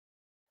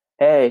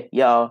Hey,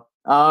 y'all.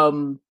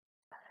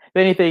 If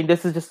anything,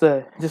 this is just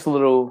a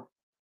little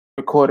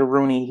recorder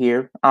Rooney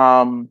here.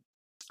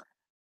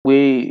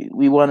 We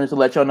wanted to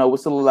let y'all know we're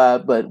still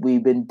alive, but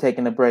we've been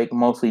taking a break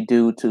mostly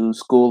due to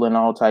school and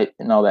all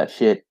that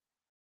shit.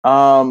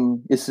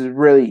 It's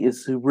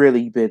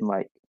really been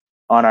like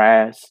on our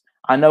ass.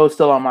 I know it's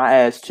still on my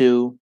ass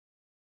too.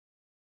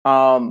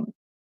 Um,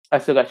 I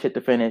still got shit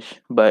to finish,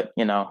 but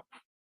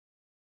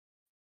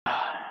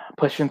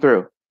pushing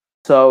through.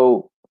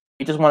 So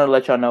we just want to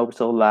let y'all know we're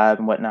still alive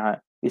and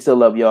whatnot. We still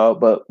love y'all,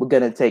 but we're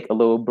gonna take a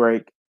little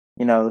break,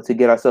 to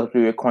get ourselves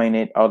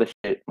reacquainted, all the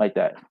shit like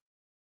that.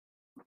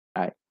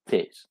 All right,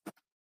 peace.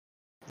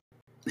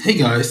 Hey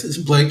guys, it's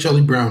Blake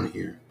Charlie Brown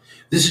here.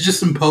 This is just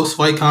some post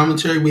fight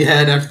commentary we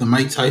had after the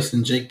Mike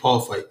Tyson Jake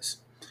Paul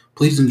fights.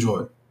 Please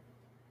enjoy.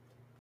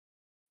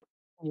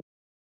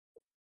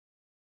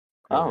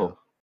 Oh,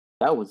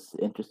 that was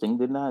interesting.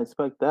 Did not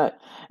expect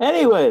that.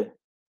 Anyway,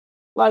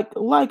 like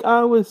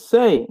I was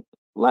saying,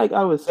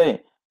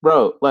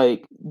 bro,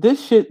 like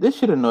this shit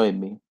annoyed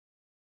me.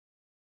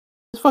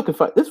 This fucking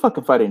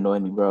fight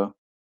annoyed me, bro.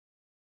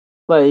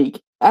 Like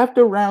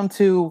after round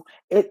two,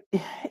 it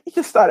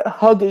just started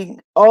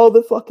hugging all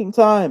the fucking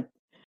time.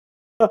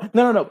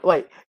 No.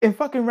 Like in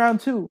fucking round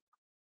two,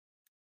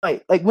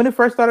 like when it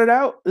first started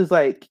out, it's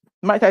like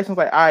Mike Tyson's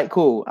like, all right,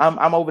 cool.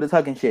 I'm over this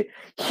hugging shit.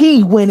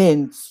 He went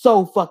in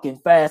so fucking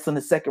fast in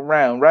the second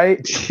round, right?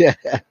 Yeah.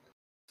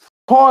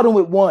 Caught him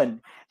with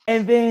one.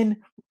 And then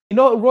you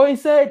know what Roy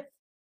said?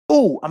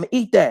 Ooh, I'm gonna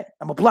eat that.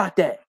 I'm gonna block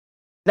that.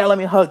 Now let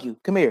me hug you.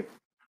 Come here.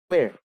 Come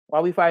here. Why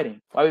are we fighting?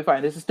 Why are we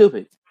fighting? This is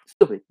stupid.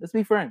 Stupid. Let's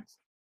be friends.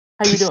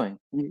 How you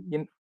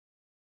doing?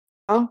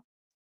 Oh,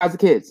 how's the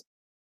kids?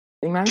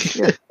 Being nice?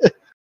 Yeah.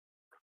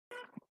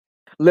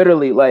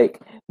 Literally,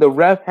 like the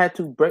ref had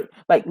to break.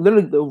 Like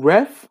literally, the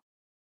ref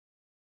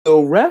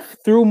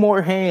threw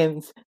more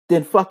hands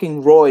than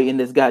fucking Roy in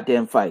this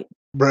goddamn fight.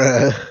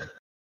 Bruh.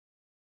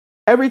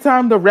 Every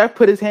time the ref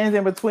put his hands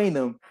in between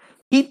them,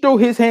 he threw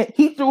his hand.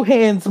 He threw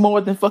hands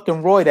more than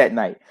fucking Roy that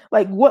night.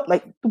 Like what?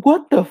 Like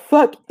what the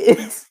fuck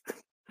is?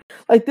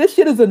 Like this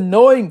shit is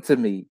annoying to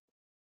me.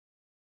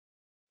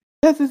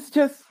 This is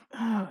just.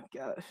 Oh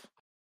gosh.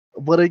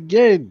 But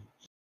again,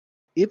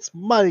 it's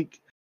Mike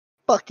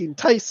fucking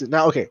Tyson.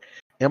 Now, okay,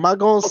 am I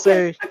gonna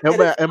say? Am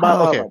I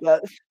okay? Oh my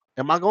gosh.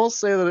 Am I gonna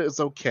say that it's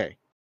okay?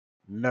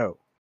 No.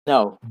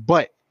 No.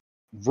 But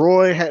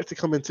Roy had to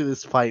come into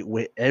this fight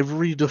with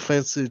every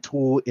defensive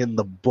tool in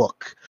the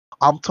book.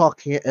 I'm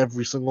talking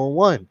every single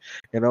one.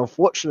 And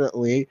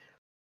unfortunately,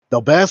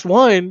 the best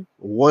one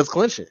was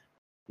clinching.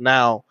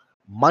 Now,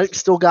 Mike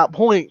still got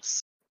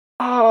points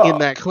in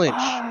that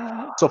clinch.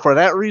 So for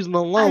that reason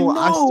alone,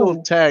 I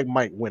still tag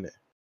Mike winning.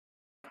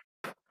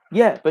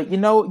 Yeah, but you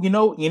know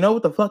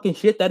what the fucking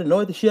shit that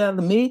annoyed the shit out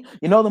of me?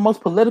 You know the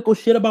most political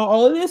shit about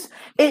all of this?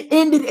 It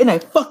ended in a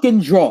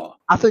fucking draw.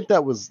 I think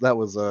that was they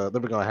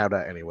were gonna have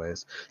that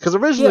anyways. Because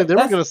originally they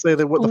were gonna say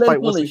that what the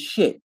fight was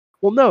shit.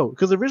 Well, no,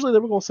 because originally they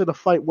were gonna say the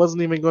fight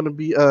wasn't even gonna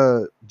be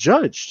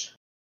judged.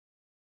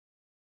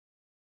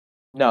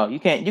 No, you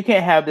can't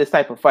have this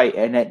type of fight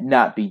and that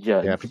not be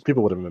judged. Yeah,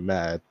 people would have been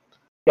mad.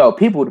 Yo,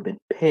 people would have been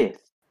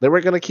pissed. They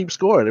weren't gonna keep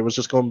scoring. It was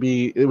just gonna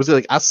be. It was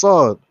like I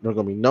saw there were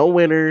gonna be no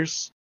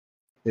winners.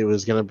 It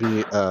was gonna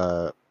be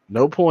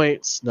no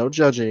points, no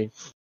judging.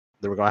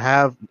 They were gonna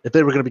have if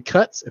they were gonna be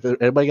cuts. If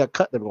everybody got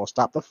cut, they were gonna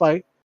stop the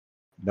fight.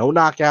 No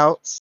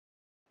knockouts.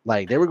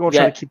 Like they were gonna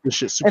try to keep this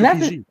shit super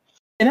PG.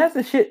 And that's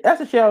the shit. That's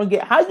the shit I don't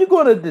get. How you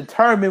gonna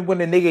determine when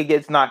the nigga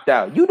gets knocked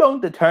out? You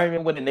don't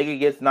determine when the nigga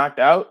gets knocked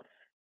out.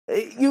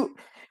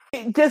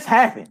 It just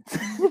happens.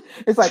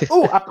 It's like,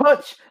 oh, I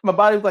punch. My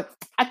body's like,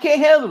 I can't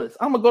handle this.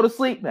 I'm gonna go to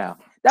sleep now.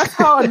 That's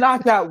how a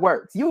knockout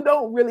works. You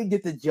don't really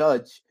get to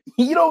judge.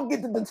 You don't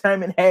get to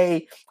determine,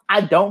 hey,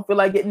 I don't feel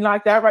like getting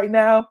knocked out right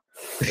now,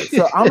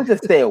 so I'm gonna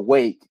just stay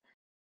awake.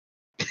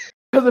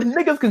 Because if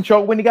niggas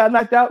control when he got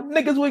knocked out,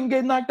 niggas wouldn't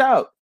get knocked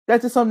out.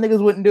 That's just something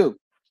niggas wouldn't do.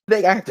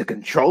 They got to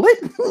control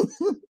it.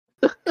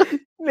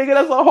 Nigga,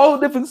 that's a whole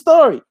different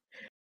story.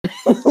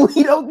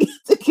 We don't get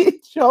to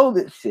control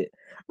this shit,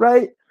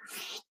 right?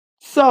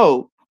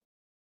 So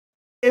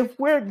if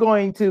we're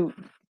going to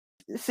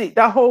see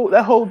that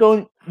whole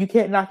don't you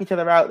can't knock each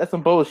other out, that's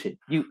some bullshit.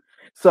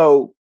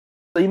 So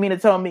you mean to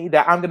tell me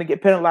that I'm gonna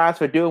get penalized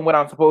for doing what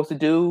I'm supposed to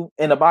do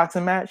in a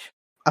boxing match?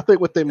 I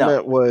think what they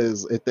meant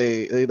was if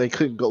they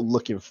couldn't go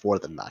looking for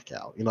the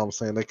knockout. You know what I'm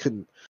saying? They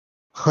couldn't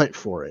hunt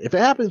for it. If it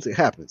happens, it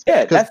happens.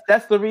 Yeah,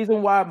 that's the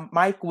reason why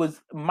Mike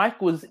was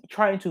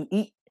trying to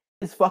eat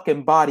his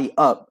fucking body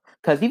up.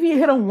 Because if you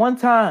hit him one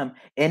time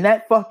in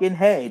that fucking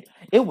head,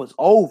 it was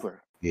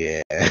over.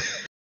 Yeah.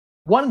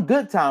 One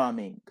good time, I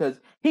mean, because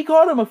he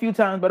caught him a few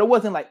times, but it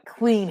wasn't like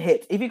clean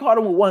hits. If he caught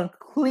him with one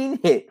clean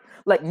hit,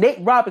 like Nate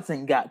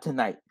Robinson got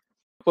tonight.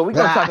 But we're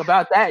gonna talk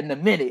about that in a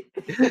minute.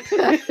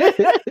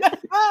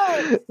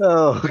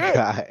 Oh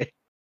God.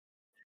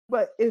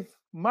 But if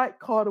Mike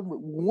caught him with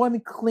one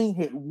clean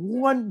hit,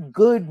 one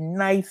good,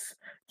 nice,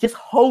 just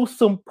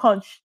wholesome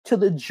punch to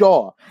the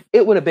jaw,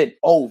 it would have been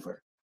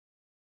over.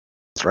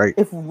 That's right.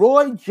 If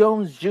Roy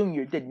Jones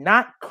Jr. did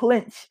not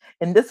clinch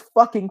in this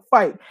fucking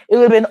fight, it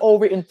would have been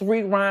over in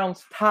 3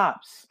 rounds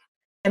tops.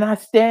 And I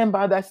stand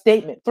by that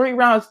statement. 3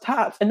 rounds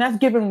tops. And that's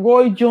giving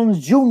Roy Jones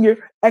Jr.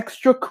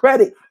 extra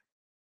credit.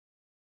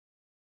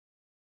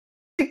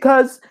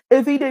 Because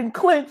if he didn't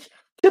clinch,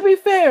 to be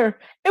fair,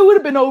 it would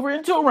have been over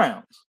in 2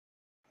 rounds.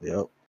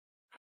 Yep.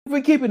 If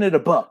we're keeping it a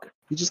buck.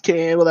 You just can't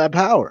handle that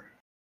power.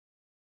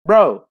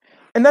 Bro.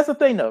 And that's the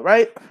thing though,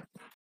 right?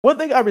 One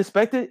thing I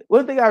respected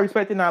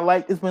and I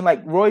liked is when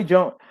like Roy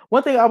Jones,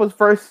 one thing I was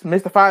first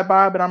mystified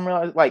by, but I'm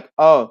realizing like,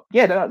 oh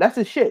yeah, that's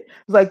his shit.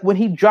 It's like when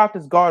he dropped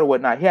his guard or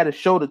whatnot, he had his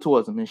shoulder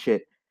towards him and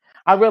shit.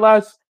 I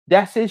realized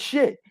that's his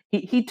shit.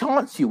 He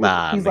taunts you with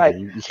it. He's like,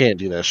 you can't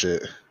do that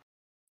shit.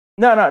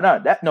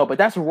 No, but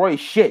that's Roy's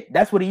shit.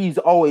 That's what he's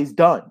always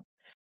done.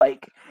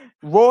 Like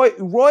Roy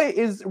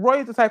is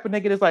the type of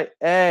nigga that's like,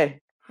 hey,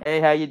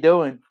 how you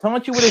doing?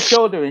 Taunt you with his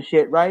shoulder and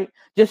shit, right?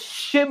 Just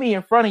shimmy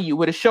in front of you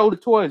with his shoulder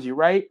towards you,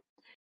 right?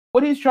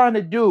 What he's trying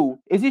to do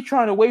is he's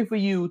trying to wait for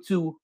you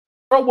to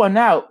throw one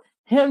out,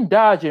 him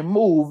dodge and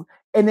move,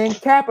 and then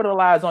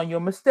capitalize on your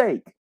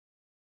mistake.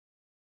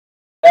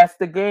 That's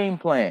the game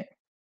plan.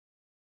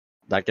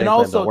 That game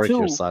plan don't work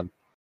here, son.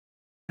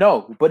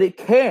 No, but it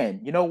can.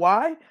 You know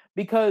why?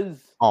 Because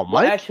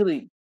Mike?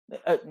 Actually,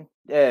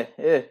 yeah,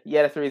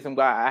 that's the reason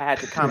why I had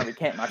to kind of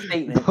recant my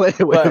statement. What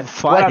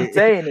I'm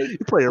saying is, you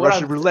playing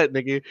Russian roulette,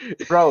 nigga.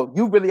 Bro,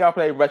 you really are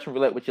playing Russian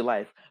roulette with your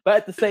life. But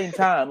at the same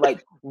time,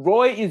 like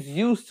Roy is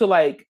used to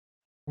like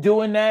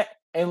doing that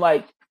and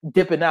like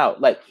dipping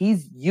out. Like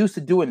he's used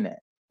to doing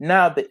that.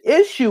 Now the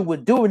issue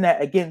with doing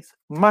that against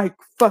Mike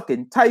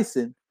fucking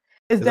Tyson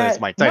is that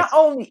not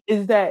only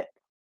is that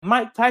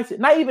Mike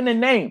Tyson, not even in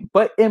name,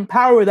 but in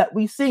power that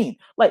we've seen.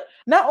 Like,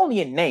 not only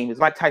in name is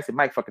Mike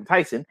fucking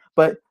Tyson,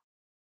 but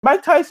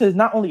Mike Tyson is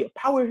not only a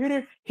power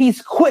hitter,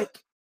 he's quick.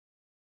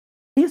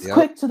 He's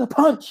quick to the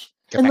punch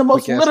in the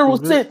most literal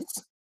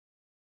sense.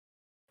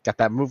 Got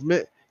that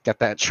movement, got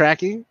that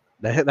tracking.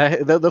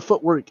 The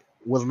footwork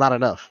was not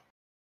enough.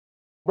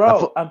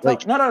 Bro, I'm telling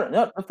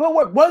no. The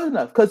footwork was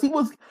enough because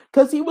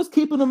he was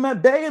keeping them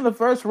at bay in the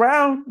first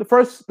round, the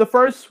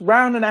first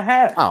round and a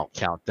half. I don't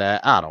count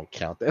that.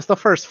 It's the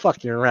first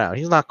fucking round.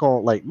 He's not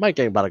going Mike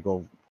ain't about to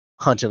go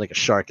hunting like a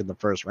shark in the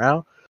first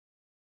round.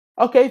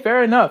 Okay,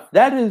 fair enough.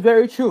 That is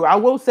very true. I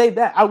will say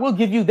that. I will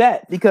give you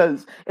that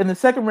because in the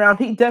second round,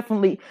 in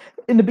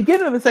the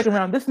beginning of the second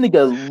round, this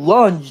nigga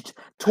lunged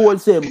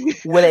towards him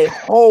with a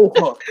whole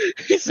hook.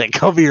 He said,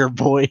 "Come here,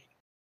 boy."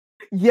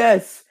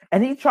 Yes.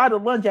 And he tried to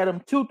lunge at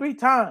him 2-3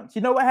 times.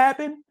 You know what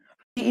happened?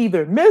 He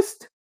either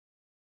missed,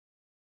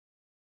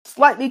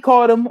 slightly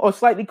caught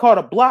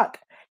a block,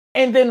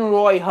 and then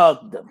Roy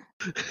hugged him.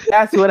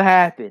 That's what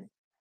happened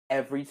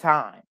every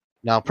time.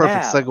 Now,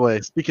 perfect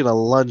segue. Speaking of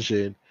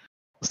lunging,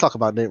 let's talk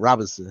about Nate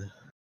Robinson.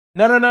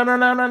 No.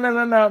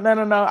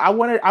 I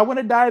want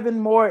to dive in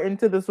more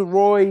into this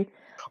Roy.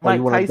 Mike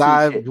you want to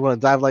dive? Shit. You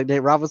want to dive like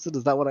Nate Robinson?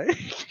 Is that what I?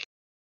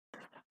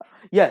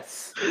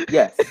 Yes.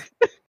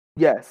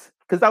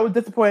 Because I was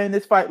disappointed in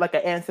this fight like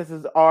our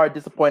ancestors are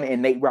disappointed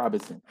in Nate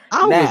Robinson.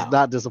 I was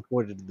not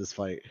disappointed in this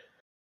fight.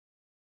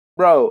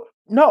 Bro,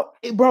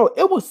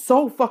 it was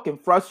so fucking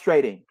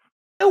frustrating.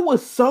 It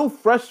was so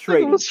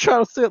frustrating. I was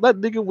trying to say that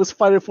nigga was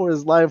fighting for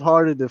his life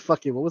harder than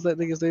fucking, what was that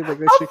nigga's name? I'm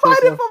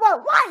fighting for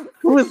my life.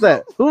 Who is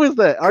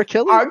that? R.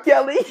 Kelly? R.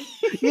 Kelly.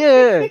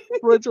 Yeah.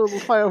 Roy Jones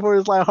was fighting for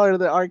his life harder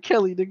than R.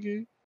 Kelly,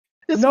 nigga.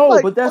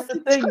 But that's the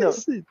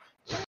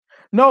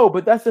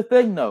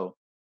thing, though.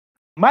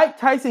 Mike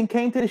Tyson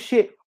came to the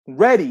shit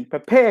ready,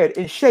 prepared,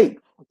 in shape.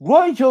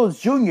 Roy Jones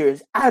Jr.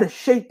 is out of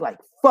shape like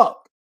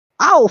fuck.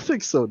 I don't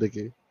think so,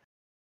 nigga.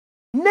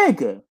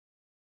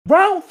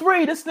 Round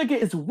 3, this nigga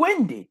is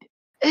winded.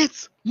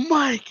 It's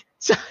Mike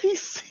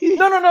Tyson.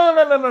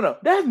 No.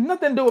 That has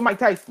nothing to do with Mike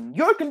Tyson.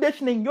 Your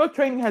conditioning, your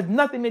training has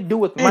nothing to do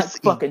with Mike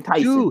fucking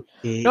Tyson.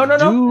 No.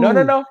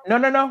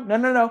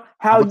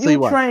 How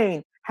you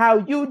train, how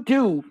you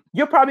do,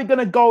 you're probably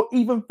gonna go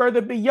even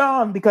further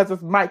beyond because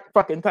of Mike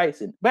fucking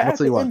Tyson. But at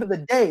the end of the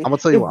day, I'm gonna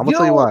tell you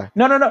why.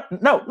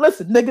 No.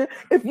 Listen, nigga,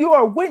 if you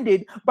are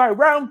winded by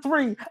round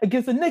 3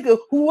 against a nigga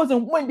who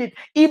wasn't winded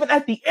even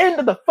at the end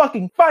of the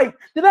fucking fight,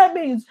 then that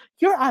means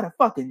you're out of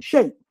fucking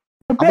shape.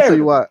 I'm gonna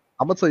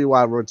tell you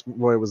why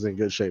Roy was in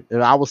good shape,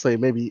 and I will say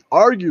maybe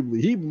arguably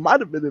he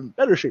might have been in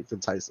better shape than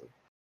Tyson.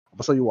 I'm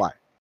gonna tell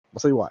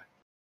you why.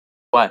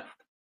 Why?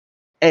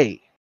 A,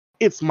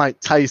 it's Mike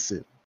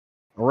Tyson.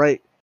 All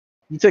right,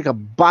 you take a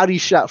body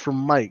shot from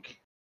Mike.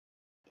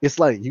 It's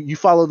like you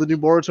follow the new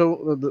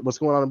Boruto. What's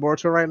going on in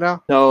Boruto right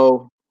now?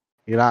 No,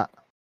 you're not.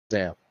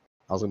 Damn,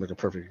 I was gonna make a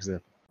perfect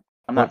example.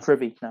 I'm not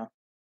privy now.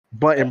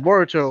 But in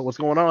Boruto, what's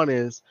going on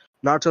is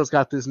Naruto's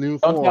got this new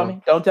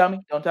form. Don't tell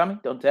me.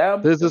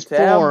 There's this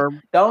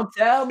form. Don't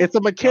tell me. It's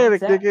a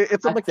mechanic, nigga.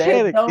 It's a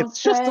mechanic.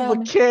 It's just a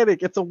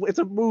mechanic. It's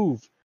a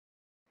move.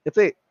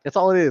 It's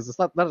all it is. It's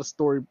not a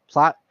story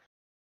plot.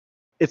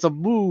 It's a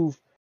move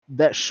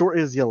that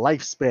shortens your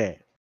lifespan.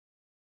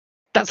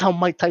 That's how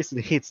Mike Tyson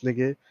hits,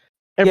 nigga.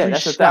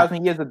 That's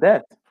 1,000 years of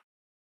death.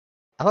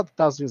 I thought the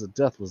 1,000 years of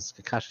death was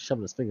Kakashi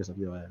shoving his fingers up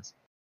your ass.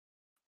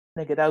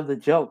 Nigga, that was a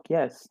joke.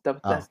 Yes,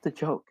 that's the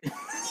joke.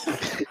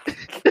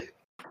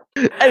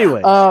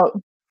 Anyway, uh,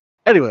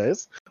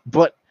 anyways,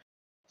 but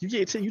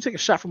you take a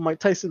shot from Mike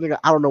Tyson, nigga.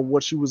 I don't know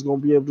what you was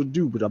gonna be able to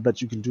do, but I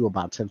bet you can do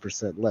about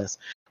 10% less.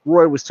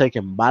 Roy was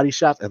taking body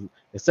shots, and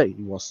they say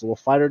you want to slow a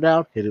fighter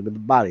down, hit him in the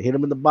body. Hit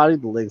him in the body,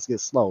 the legs get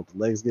slow. The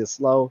legs get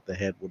slow, the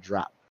head will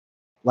drop.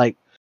 Like,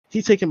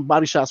 he's taking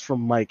body shots from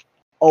Mike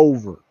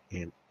over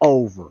and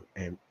over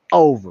and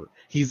over.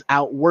 He's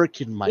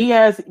outworking Mike.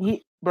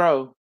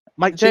 Bro.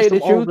 Mike chased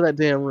him all over that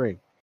damn ring.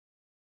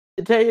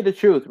 To tell you the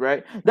truth,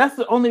 right? That's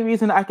the only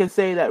reason I can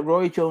say that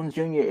Roy Jones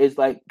Jr. is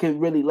like could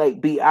really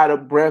like be out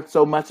of breath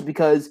so much,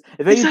 because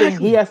if anything,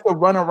 he has to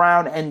run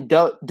around and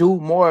do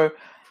more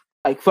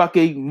like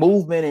fucking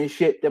movement and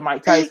shit that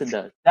Mike Tyson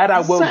does. That I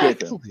will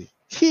give him.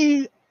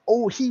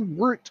 He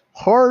worked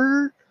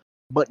harder,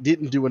 but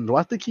didn't do it. Do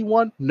I think he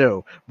won?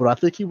 No, but I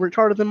think he worked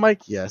harder than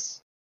Mike.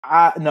 Yes.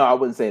 No, I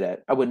wouldn't say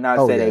that. I would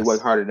not say that he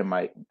worked harder than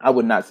Mike. I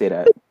would not say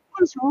that. He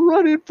was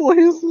running for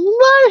his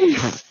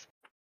life,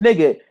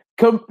 nigga.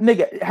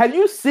 Nigga, have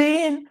you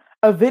seen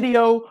a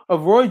video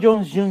of Roy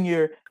Jones Jr.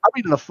 I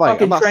mean, in a fight.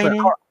 I'm not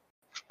training.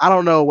 I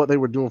don't know what they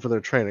were doing for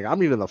their training. I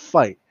mean, in a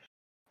fight.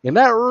 In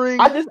that ring,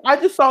 I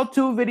just saw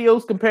two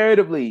videos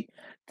comparatively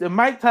to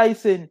Mike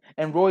Tyson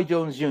and Roy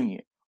Jones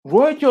Jr.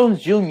 Roy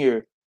Jones Jr.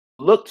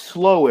 looked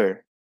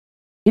slower.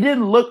 He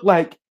didn't look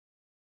like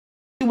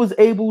he was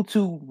able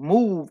to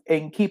move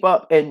and keep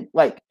up, and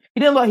like he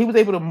didn't look like he was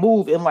able to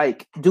move and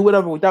like do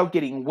whatever without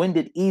getting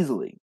winded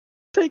easily.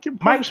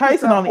 Mike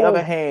Tyson, on the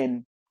other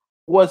hand,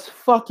 was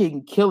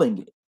fucking killing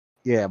it.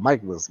 Yeah,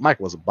 Mike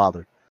wasn't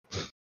bothered.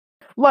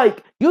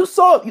 Like you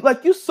saw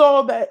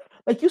that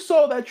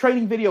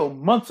training video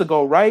months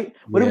ago, right?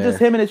 But it was just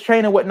him and his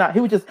trainer and whatnot.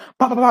 He was just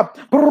pop, pop,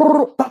 pop,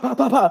 pop, pop,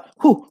 pop, pop,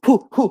 hoo,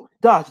 hoo, hoo,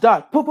 dodge,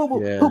 poop, poop,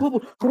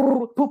 poop,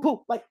 poop, poop,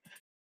 poop. Like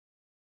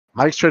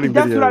Mike's training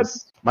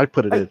videos. Mike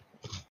put it in.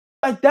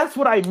 Like that's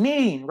what I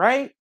mean,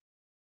 right?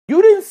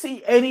 You didn't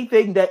see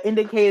anything that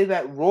indicated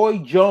that Roy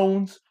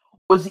Jones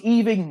was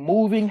even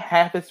moving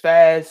half as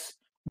fast,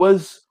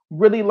 was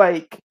really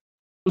like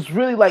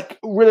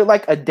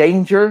a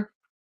danger,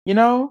 you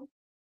know?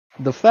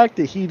 The fact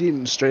that he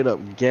didn't straight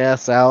up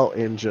gas out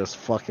and just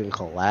fucking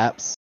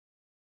collapse.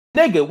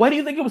 Nigga, why do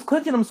you think he was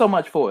clinching him so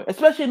much for?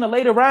 Especially in the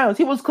later rounds.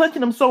 He was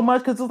clinching him so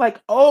much because it's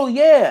like, oh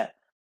yeah,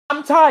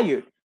 I'm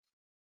tired.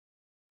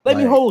 Let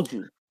me hold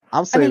you.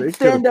 I'm saying, I need to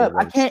stand up.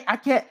 I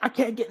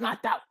can't get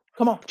knocked out.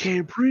 Come on.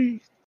 Can't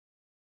breathe.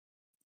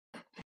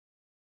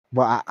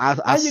 But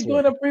How you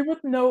gonna breathe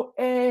with no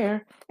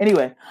air?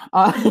 Anyway,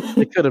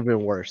 it could have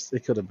been worse.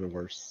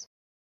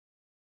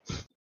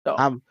 No,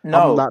 I'm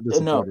not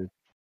disappointed.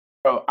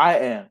 Bro, I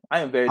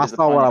am very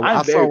disappointed.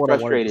 I'm very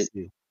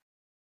frustrated.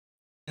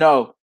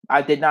 No,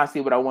 I did not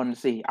see what I wanted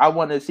to see. I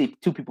wanted to see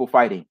two people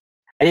fighting.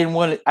 I didn't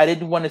want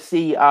to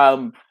see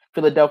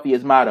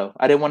Philadelphia's motto.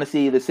 I didn't want to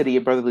see the city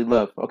of brotherly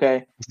love.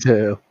 Okay.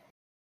 Yeah.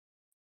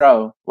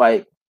 Bro,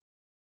 like,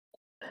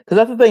 because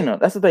that's the thing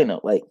though.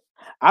 Like,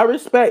 I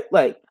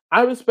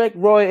respect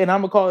Roy, and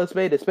I'm gonna call it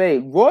a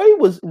spade. Roy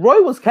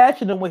was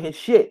catching him with his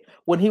shit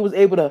when he was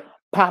able to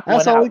pop.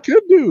 That's all he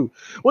could do.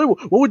 Wait,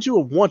 what would you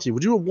have wanted?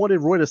 Would you have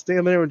wanted Roy to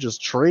stand there and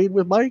just trade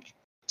with Mike?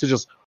 To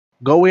just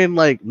go in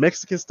like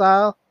Mexican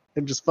style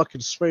and just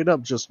fucking straight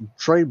up just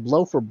trade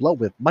blow for blow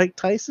with Mike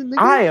Tyson? Nigga?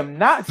 I am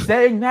not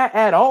saying that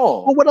at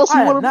all. Well, what else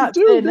you want him to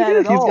do? Nigga?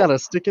 He's got a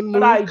stick and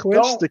move,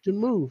 clinch, stick and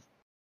move.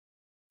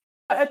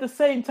 At the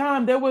same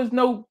time, there was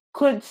no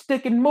clinch,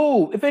 stick and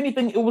move. If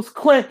anything, it was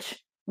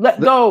clinch, let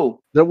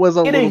go. There was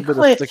a little bit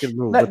of stick and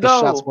move, but the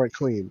shots weren't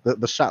clean.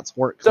 The shots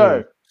weren't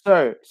clean.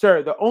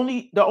 Sir, the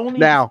only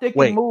stick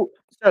and move.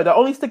 Sir, the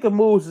only stick and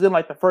moves is in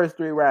like the first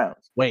 3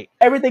 rounds. Wait.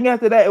 Everything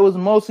after that, it was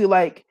mostly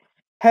like,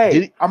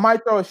 hey, I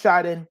might throw a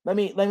shot in. Let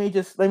me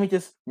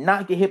just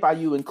not get hit by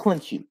you and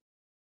clinch you.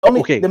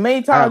 The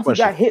main times he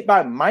got hit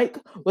by Mike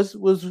was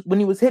when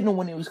he was hitting him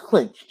when he was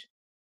clinched.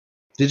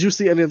 Did you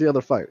see any of the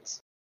other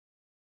fights?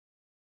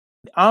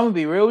 I'm gonna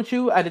be real with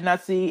you. I did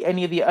not see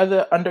any of the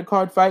other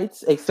undercard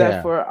fights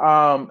except for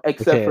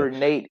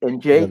Nate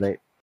and Jake.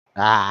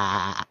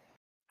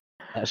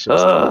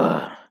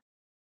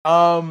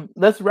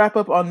 Let's wrap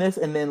up on this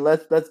and then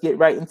let's get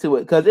right into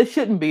it because it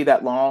shouldn't be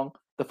that long.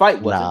 The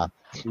fight wasn't.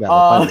 The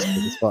fight was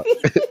good as fuck.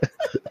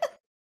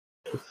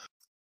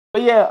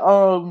 But yeah,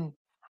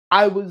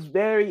 I was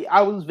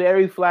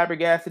very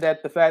flabbergasted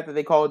at the fact that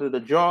they called it a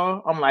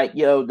draw. I'm like,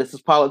 yo, this is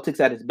politics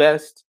at its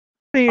best.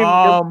 I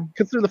mean,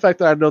 considering the fact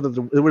that I know that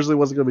it originally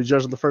wasn't going to be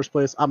judged in the first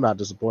place, I'm not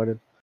disappointed.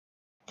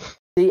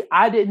 See,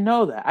 I didn't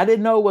know that. I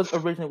didn't know it was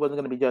originally wasn't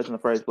going to be judged in the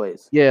first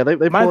place. Yeah, they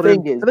pulled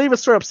in. And they even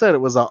straight up said it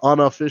was an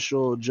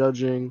unofficial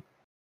judging.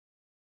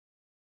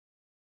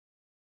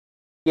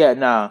 Yeah,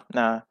 nah.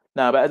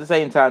 But at the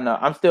same time, no.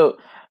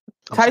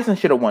 Tyson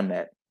should have won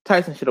that.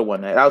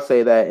 I'll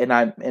say that,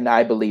 and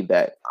I believe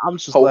that. I'm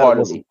just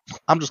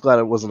glad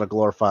it wasn't a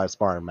glorified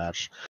sparring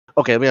match.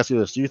 Okay, let me ask you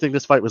this: do you think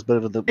this fight was better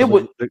than the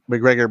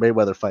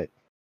McGregor-Mayweather fight?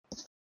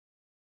 Say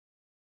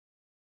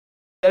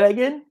that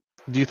again?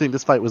 Do you think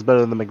this fight was better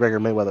than the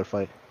McGregor-Mayweather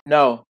fight?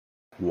 No.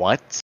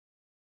 What?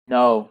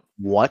 No,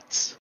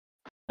 What?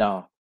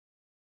 no,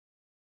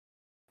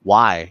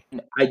 Why?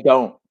 I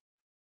don't.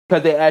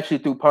 Because they actually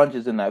threw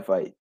punches in that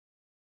fight.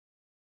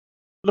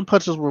 The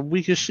punches were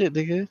weak as shit,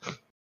 nigga.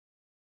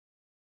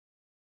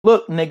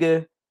 Look,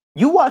 nigga,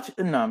 you watch.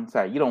 No, I'm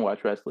sorry, you don't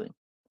watch wrestling.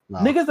 No.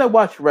 Niggas that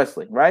watch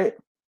wrestling, right?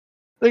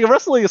 Nigga,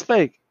 wrestling is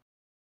fake.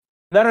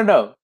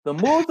 No. The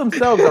moves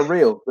themselves are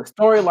real. The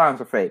storylines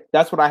are fake.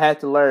 That's what I had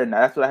to learn.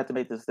 That's what I had to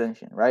make the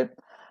distinction, right?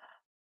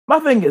 My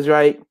thing is,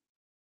 right,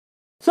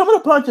 some of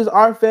the punches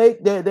are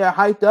fake. They're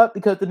hyped up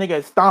because the nigga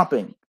is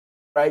stomping,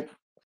 right?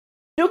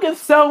 You can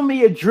sell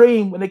me a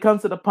dream when it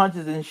comes to the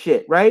punches and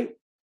shit, right?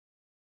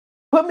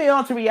 Put me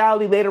onto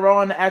reality later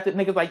on after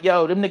niggas like,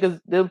 yo,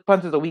 them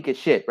punches are weak as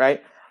shit,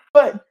 right?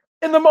 But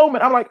in the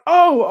moment, I'm like,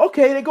 oh,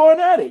 okay, they're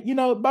going at it. You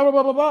know, blah, blah,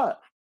 blah, blah, blah.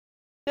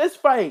 This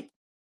fight,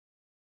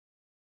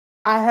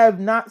 I have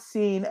not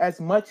seen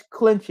as much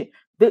clinching.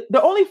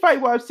 The only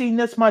fight where I've seen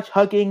this much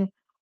hugging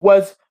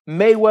was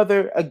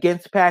Mayweather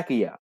against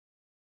Pacquiao.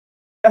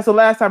 That's the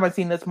last time I've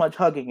seen this much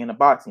hugging in a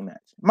boxing match.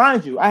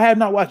 Mind you, I have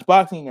not watched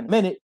boxing in a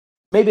minute.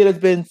 Maybe there's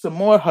been some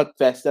more hug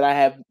fests that I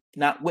have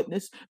not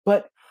witnessed,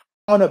 but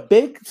on a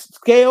big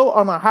scale,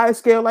 on a high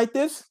scale like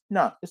this,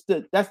 no,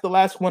 that's the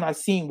last one I've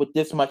seen with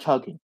this much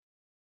hugging.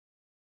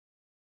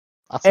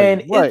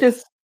 And it's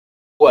just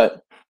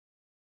what?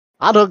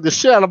 I'd hug the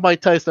shit out of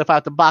Mike Tyson if I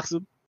had to box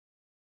him.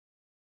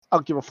 I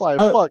don't give a flying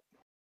fuck.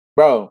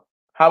 Bro,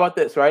 how about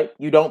this, right?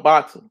 You don't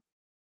box him.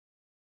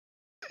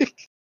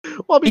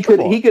 Well, I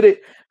mean, he could,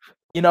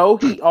 you know,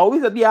 he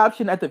always had the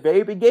option at the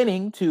very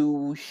beginning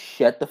to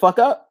shut the fuck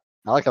up.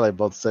 I like how they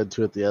both said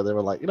to it the other. They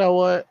were like, you know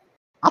what?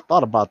 I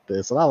thought about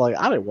this, and I'm like,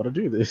 I didn't want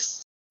to do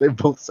this. They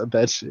both said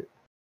that shit.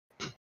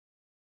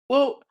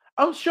 Well,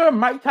 I'm sure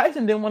Mike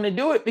Tyson didn't want to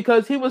do it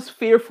because he was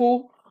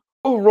fearful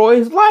for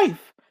Roy's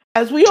life,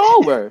 as we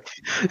all were.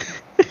 Keep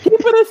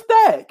it a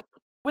stack.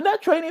 When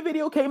that training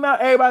video came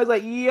out, everybody's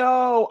like,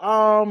 "Yo,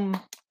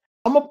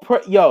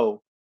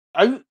 yo,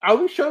 are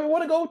we sure we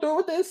want to go through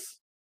with this?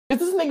 If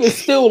this nigga is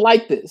still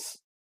like this,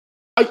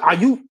 are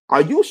you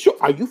sure?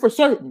 Are you for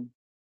certain?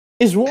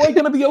 Is Roy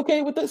gonna be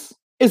okay with this?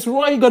 Is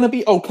Roy gonna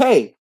be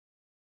okay?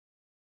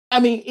 I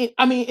mean,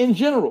 in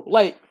general,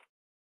 like,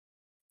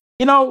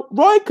 you know,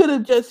 Roy could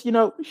have just, you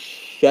know,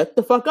 shut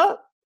the fuck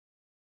up.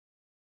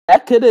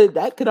 That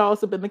could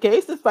also been the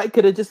case. This fight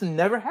could have just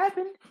never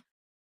happened.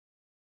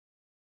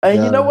 And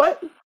yeah. You know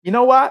what? You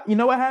know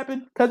what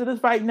happened? Because of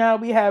this fight, now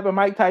we have a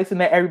Mike Tyson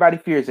that everybody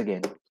fears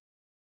again.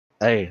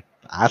 Hey,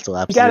 I still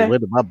absolutely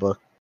win in my book.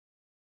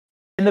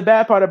 And the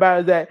bad part about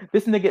it is that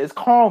this nigga is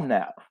calm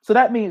now. So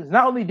that means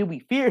not only do we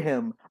fear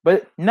him,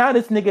 but now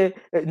this nigga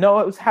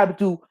knows how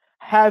to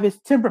have his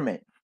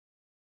temperament.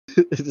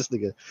 this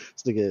nigga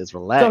is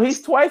relaxed. So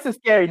he's twice as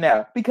scary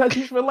now because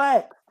he's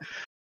relaxed.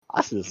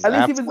 At least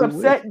he was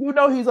upset. You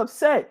know he's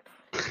upset.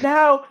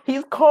 Now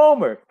he's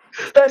calmer.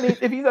 That means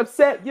if he's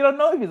upset, you don't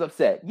know if he's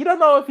upset. You don't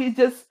know if he's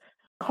just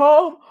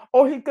calm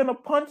or he's gonna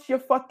punch your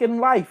fucking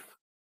life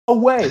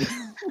away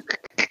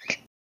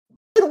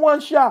in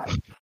one shot.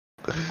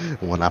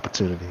 One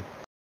opportunity.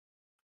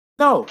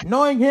 No,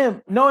 knowing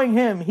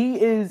him,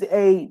 he is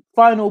a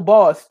final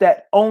boss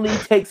that only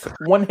takes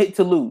one hit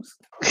to lose.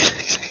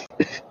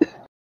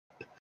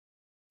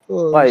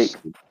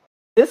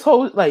 This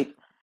whole, like,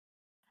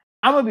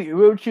 I'm gonna be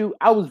real with you.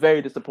 I was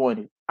very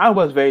disappointed.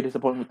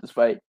 With this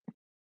fight.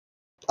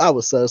 I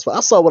was satisfied. I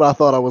saw what I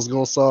thought I was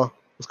gonna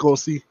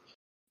see.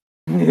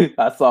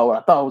 I saw what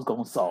I thought I was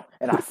gonna saw,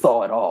 and I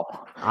saw it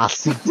all. I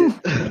see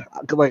it.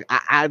 Like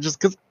I just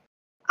because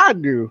I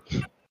knew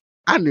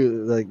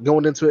like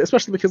going into it,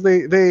 especially because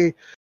they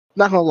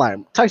not gonna lie,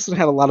 Tyson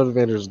had a lot of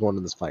advantages going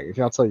in this fight.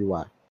 I'll tell you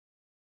why.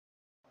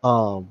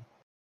 The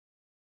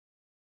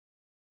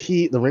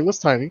ring was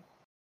tiny.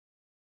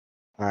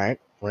 All right,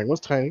 ring was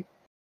tiny.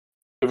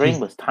 The ring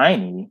was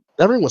tiny.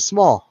 That ring was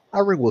small.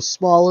 That ring was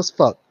small as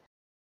fuck.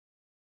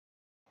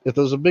 If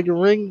there's a bigger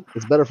ring,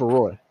 it's better for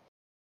Roy.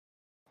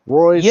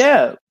 Roy's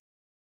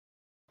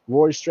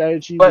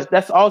strategy, but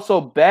that's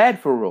also bad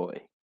for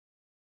Roy.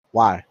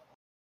 Why?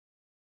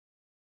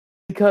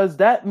 Because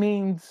that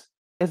means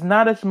it's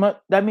not as much.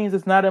 That means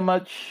it's not as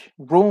much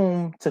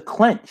room to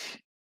clinch.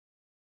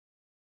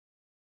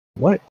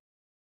 What?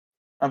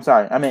 I'm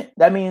sorry. I mean,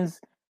 that means,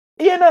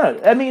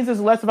 that means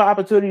there's less of an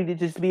opportunity to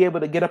just be able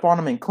to get up on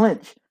him and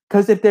clinch.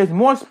 Because if there's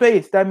more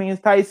space, that means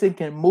Tyson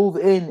can move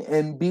in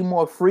and be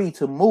more free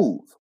to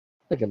move.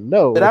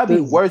 No, that'd be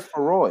worse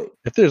for Roy.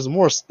 If there's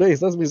more space,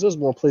 that means there's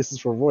more places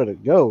for Roy to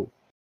go.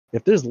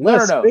 If there's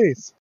less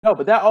space, no,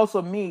 but that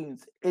also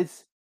means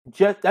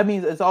that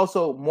means it's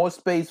also more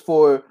space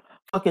for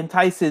fucking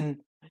Tyson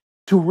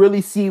to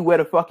really see where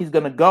the fuck he's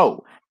gonna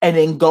go and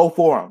then go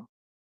for him.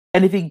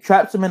 And if he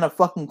traps him in a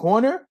fucking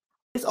corner,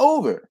 it's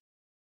over.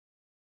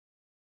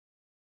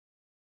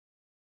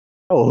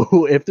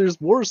 Oh, if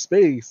there's more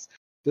space,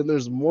 then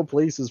there's more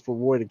places for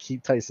Roy to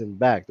keep Tyson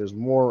back. There's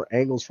more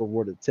angles for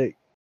Roy to take.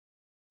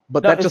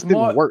 But that just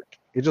didn't work.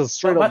 It just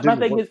straight up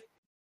didn't work.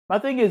 My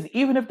thing is,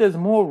 even if there's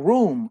more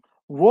room,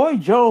 Roy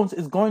Jones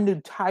is going to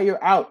tire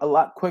out a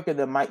lot quicker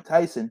than Mike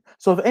Tyson.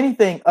 So if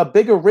anything, a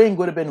bigger ring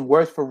would have been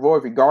worse for Roy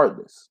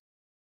regardless.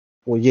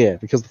 Well, yeah,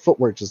 because the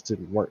footwork just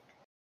didn't work,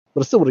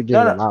 but it still would have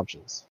given him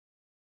options.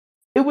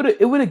 It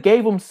would have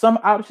gave him some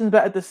options,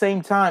 but at the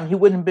same time, he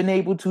wouldn't have been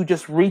able to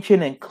just reach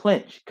in and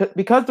clinch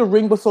because the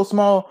ring was so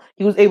small.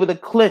 He was able to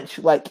clinch,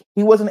 like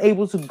he wasn't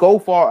able to go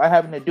far or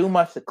having to do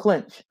much to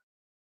clinch.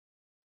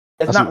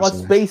 There's not much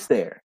space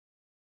there.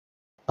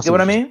 You get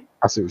what I mean?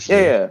 I see what you're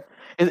saying.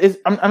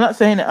 I'm not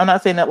saying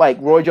that like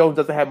Roy Jones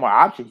doesn't have more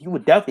options. He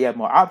would definitely have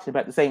more options, but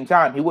at the same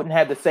time, he wouldn't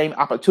have the same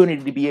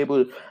opportunity to be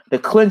able to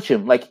clinch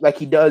him like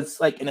he does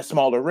like in a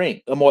smaller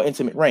ring, a more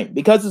intimate ring.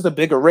 Because it's a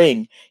bigger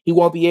ring, he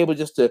won't be able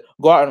just to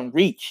go out and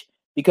reach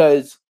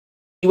because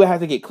he would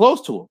have to get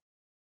close to him.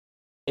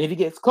 And if he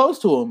gets close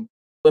to him,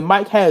 when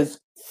Mike has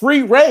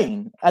free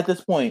reign at this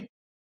point, he's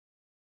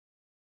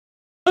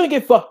gonna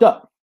get fucked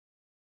up.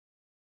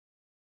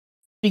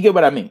 You get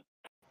what I mean?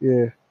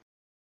 Yeah.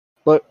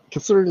 But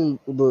considering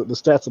the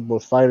stats of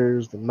both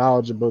fighters, the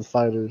knowledge of both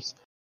fighters,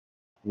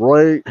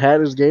 Roy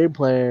had his game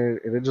plan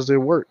and it just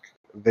didn't work.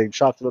 They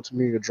chalked it up to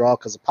me a draw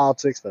because of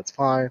politics. That's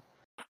fine.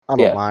 I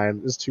don't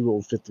mind. It's two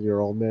old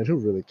 50-year-old men. Who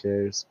really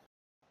cares?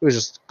 It was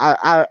just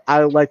I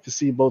like to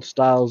see both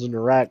styles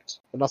interact,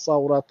 and I saw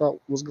what I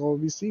thought was going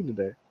to be seen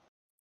today.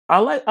 I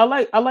like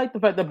the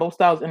fact that both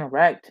styles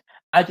interact.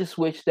 I just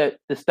wish that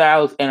the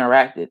styles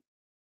interacted.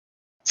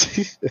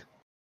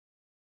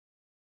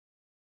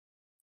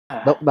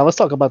 Now let's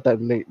talk about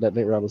that Nate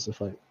Robinson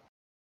fight.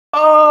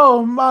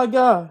 Oh my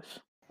gosh!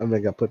 That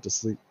nigga got put to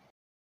sleep.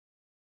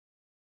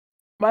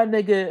 My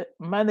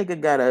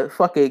nigga got a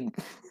fucking.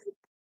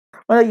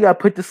 My nigga got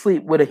put to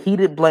sleep with a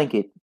heated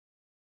blanket.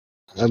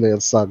 That man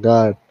saw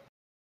God.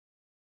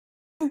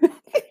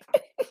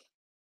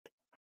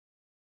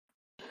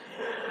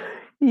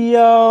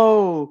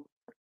 Yo,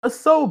 it's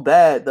so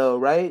bad though,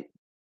 right?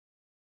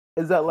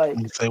 Is that like?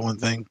 Let me say one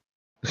thing.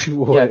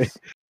 Yes,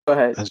 go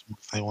ahead. I just want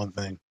to say one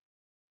thing.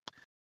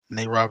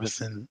 Nate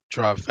Robinson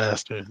dropped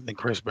faster than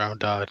Chris Brown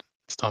died.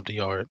 Stomped the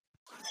yard.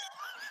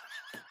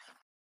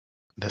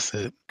 That's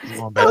it.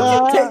 Don't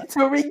you take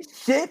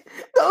Tariq shit?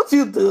 Don't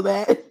you do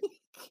that?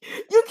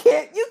 You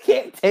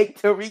can't take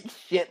Tariq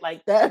shit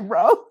like that,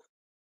 bro.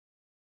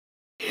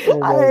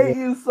 I hate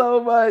you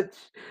so much.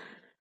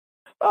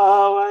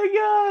 Oh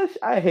my gosh,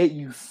 I hate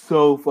you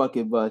so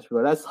fucking much,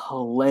 bro. That's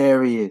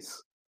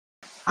hilarious.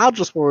 I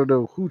just want to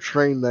know who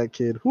trained that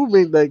kid. Who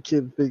made that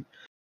kid think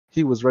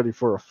he was ready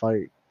for a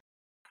fight?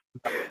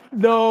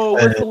 No,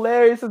 what's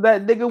hilarious is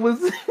that nigga was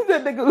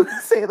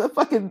saying the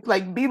fucking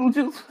like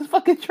Beetlejuice was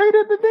fucking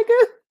training the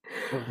nigga.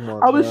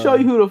 I'm gonna show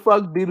you who the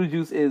fuck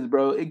Beetlejuice is,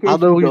 bro. I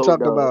know who you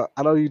talking about.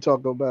 I know who you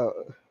talking about.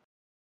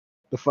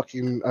 The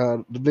fucking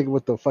the nigga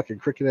with the fucking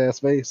cricket ass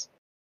face.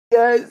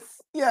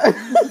 Yes.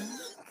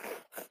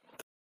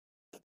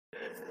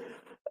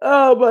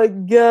 Oh my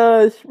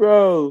gosh,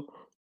 bro.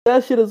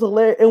 That shit is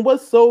hilarious. And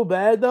what's so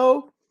bad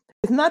though,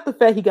 it's not the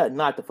fact he got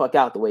knocked the fuck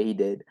out the way he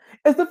did.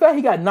 It's the fact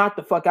he got knocked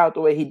the fuck out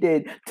the way he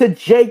did to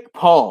Jake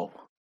Paul.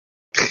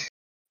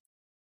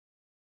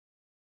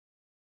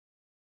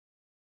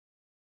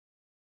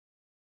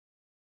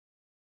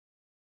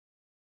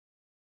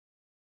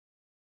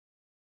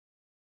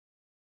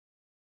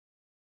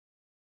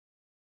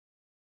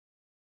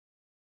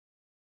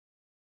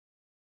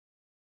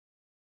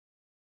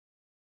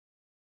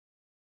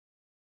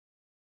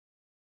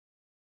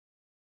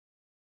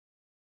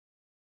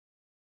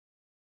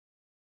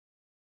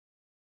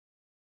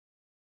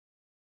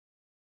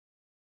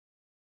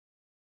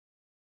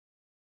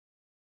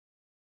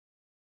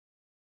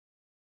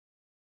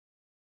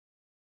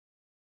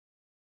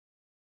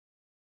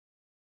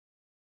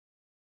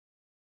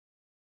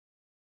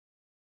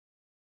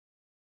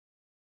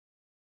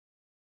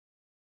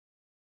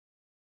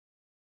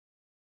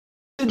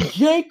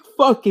 Jake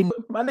fucking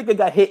my nigga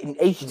got hit in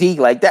HD,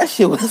 like that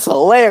shit was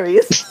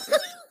hilarious.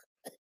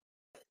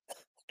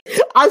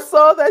 I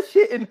saw that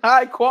shit in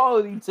high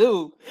quality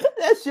too.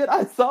 That shit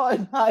I saw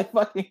in high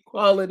fucking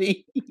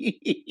quality.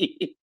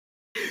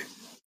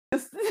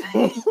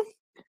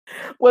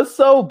 What's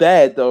so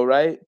bad though,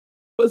 right?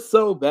 What's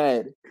so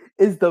bad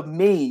is the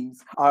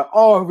memes are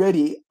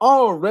already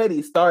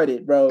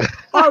started, bro.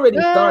 Already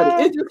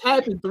started. It just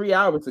happened 3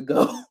 hours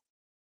ago.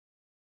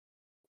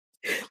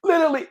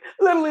 Literally,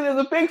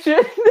 there's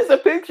a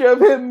picture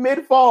of him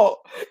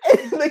mid-fall,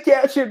 and the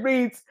caption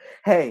reads,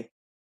 "Hey,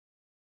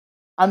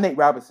 I'm Nate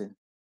Robinson.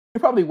 You're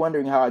probably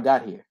wondering how I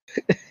got here.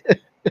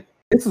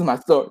 This is my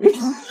story."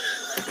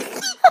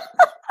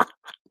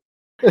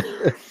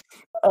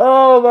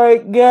 Oh my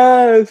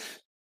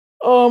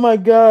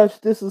gosh,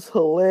 this is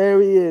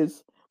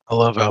hilarious. I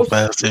love how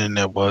fast the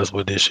internet was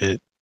with this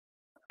shit.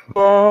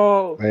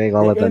 Bro, I ain't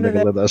gonna let that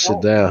nigga let that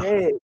shit down.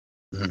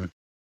 Mm-hmm.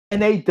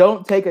 And they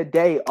don't take a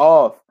day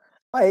off.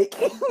 Like,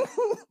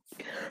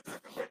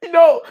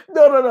 no.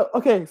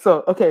 Okay,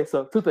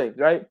 so 2 things,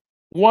 right?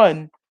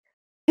 1,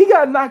 he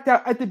got knocked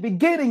out at the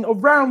beginning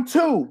of round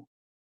 2.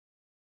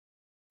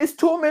 It's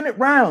 2-minute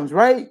rounds,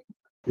 right?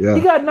 Yeah.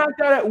 He got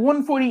knocked out at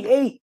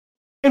 148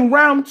 in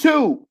round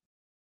 2.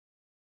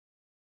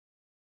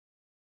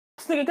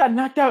 This nigga got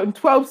knocked out in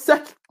 12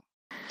 seconds.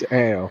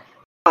 Damn.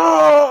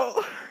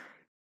 Oh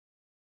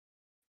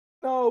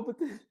no, but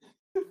the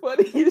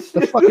funniest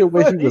The shit. fucking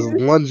way he was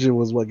lunging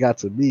was what got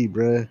to me,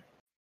 bruh.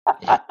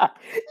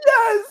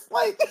 Yes,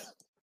 like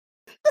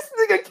this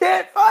nigga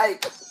can't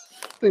fight.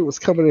 Thing was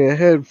coming in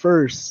head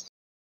first.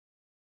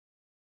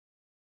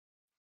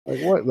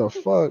 Like, what the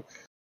fuck?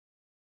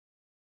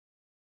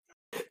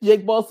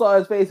 Jake Paul saw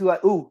his face. He was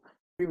like, "Ooh,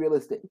 be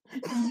realistic."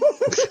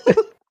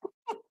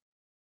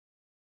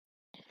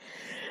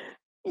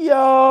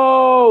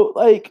 Yo,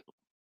 like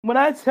when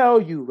I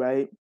tell you,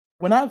 right?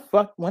 When I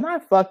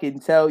fucking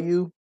tell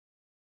you,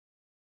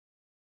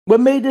 what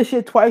made this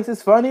shit twice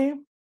as funny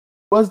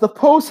was the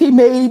post he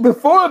made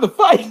before the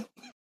fight.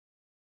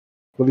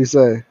 What'd he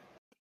say?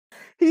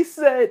 He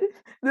said,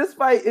 "This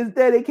fight is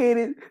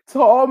dedicated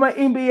to all my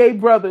NBA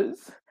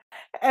brothers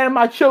and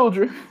my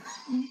children."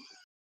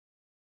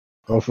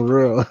 Oh, for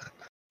real?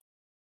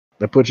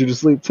 That put you to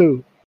sleep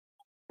too.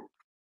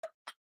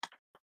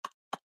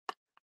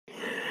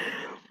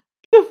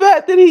 The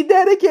fact that he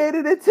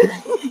dedicated it to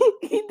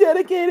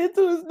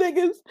his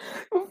niggas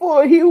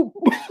before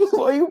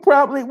he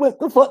probably went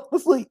the fuck to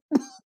sleep.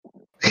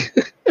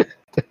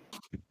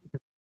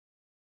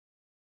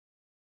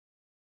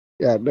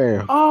 Yeah,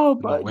 damn. Oh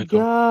No, my wake up.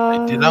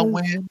 god! Did I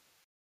win?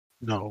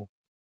 No.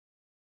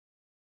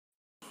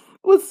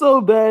 What's so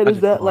bad I is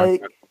just that know I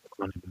like, got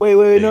money.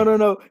 wait, Yeah.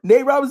 no.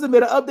 Nate Robinson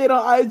made an update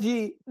on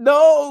IG.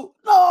 No.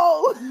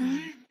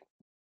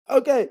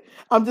 Okay,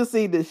 I'm just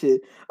seeing this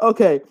shit.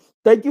 Okay,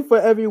 thank you for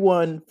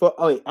everyone for.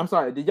 Oh wait, I'm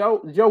sorry. Did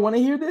y'all want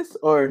to hear this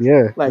or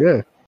Yeah, like?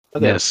 yeah.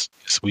 Okay. Yes,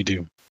 we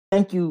do.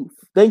 Thank you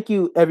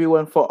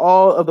everyone for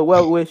all of the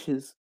well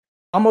wishes.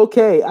 I'm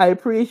okay. I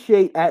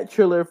appreciate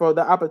 @Triller for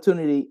the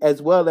opportunity as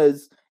well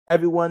as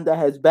everyone that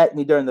has backed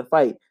me during the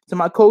fight. To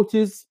my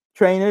coaches,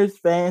 trainers,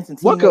 fans, and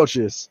What teammates.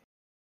 coaches?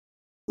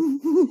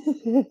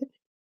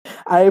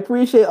 I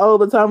appreciate all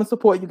the time and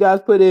support you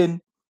guys put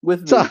in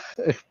with me.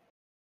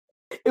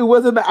 It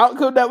wasn't the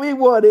outcome that we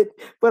wanted,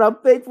 but I'm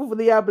thankful for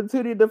the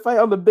opportunity to fight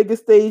on the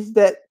biggest stage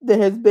that there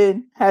has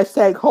been.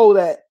 #hold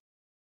that.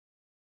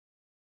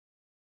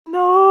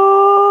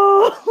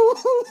 No.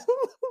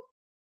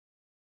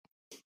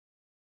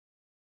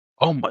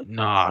 Oh my,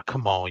 nah,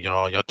 come on,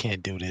 y'all. Y'all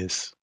can't do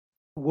this.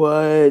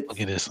 What?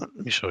 Look at this. Let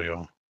me show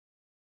y'all.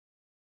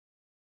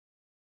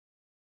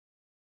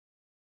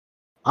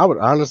 I would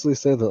honestly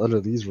say that under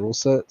these rule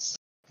sets,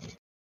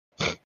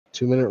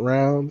 2-minute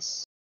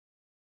rounds,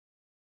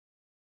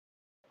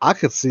 I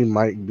could see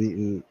Mike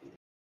beating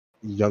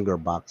younger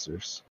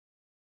boxers.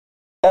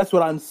 That's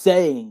what I'm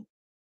saying.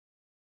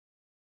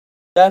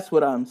 That's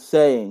what I'm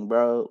saying,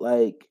 bro.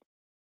 Like,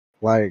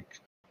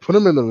 put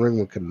him in the ring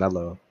with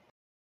Canelo.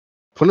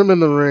 Put him in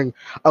the ring.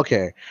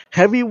 Okay,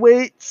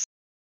 heavyweights.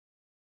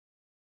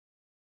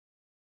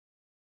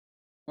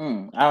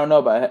 I don't know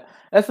about it.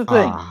 That's the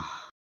thing.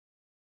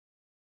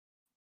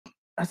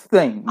 That's the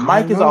thing.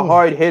 Mike is a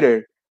hard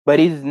hitter, but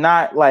he's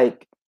not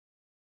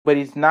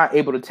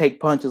able to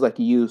take punches like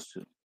he used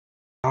to.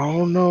 I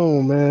don't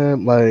know,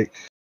 man. Like,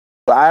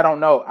 But I don't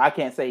know. I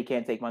can't say he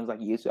can't take punches like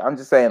he used to. I'm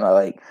just saying,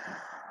 like,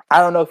 I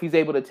don't know if he's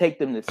able to take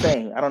them the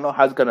same. I don't know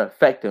how it's gonna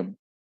affect him.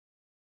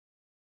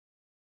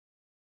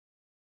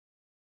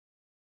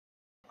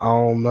 I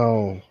don't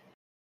know.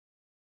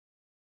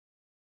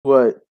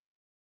 What?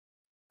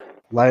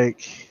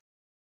 Like,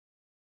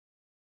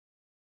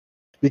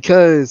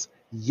 because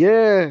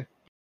yeah,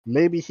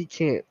 maybe he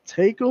can't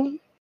take them,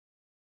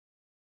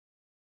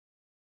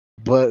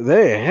 but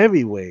they're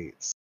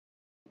heavyweights.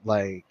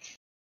 Like,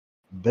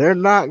 they're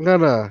not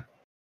gonna.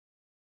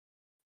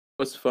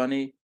 What's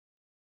funny?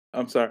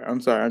 I'm sorry. I'm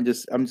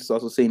just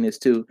also seeing this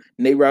too.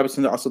 Nate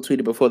Robinson also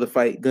tweeted before the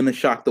fight, "Gonna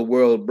shock the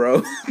world,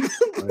 bro."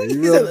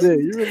 You really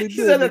did. He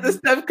said that to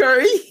Steph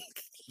Curry.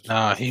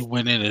 Nah, he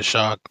went in a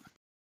shock.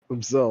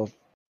 Himself.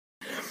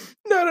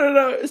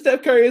 No.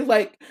 Steph Curry is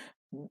like,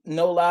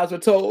 no lies were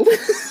told.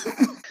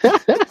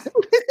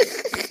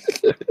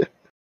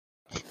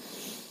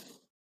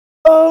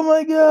 Oh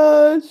my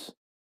gosh.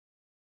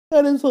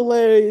 That is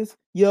hilarious.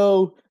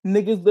 Yo,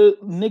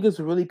 niggas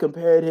really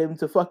compared him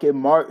to fucking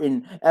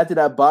Martin after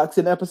that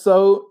boxing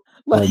episode.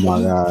 Like, Oh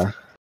my god.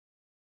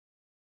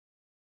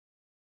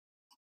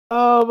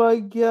 oh my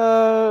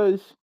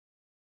gosh.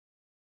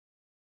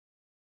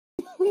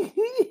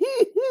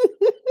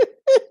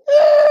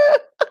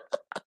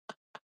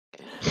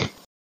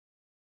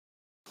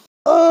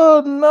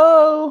 Oh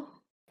no.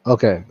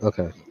 Okay.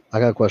 I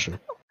got a question.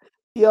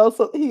 He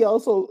also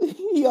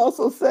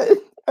said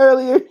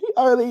earlier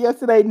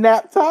yesterday,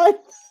 nap time.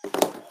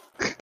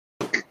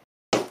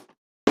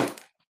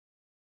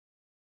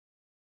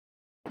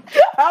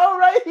 How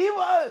right he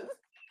was.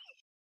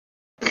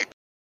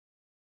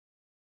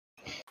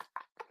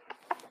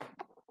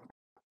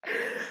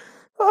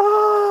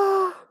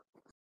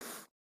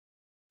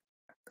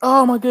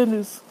 Oh my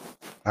goodness.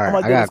 All right, oh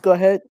my goodness, go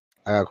ahead.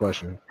 I got a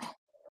question.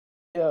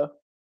 Yeah.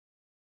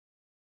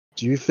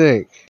 Do you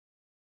think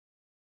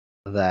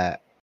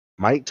that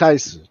Mike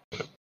Tyson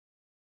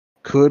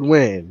could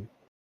win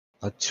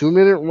a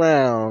 2-minute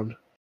round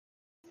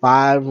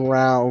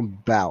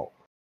 5-round bout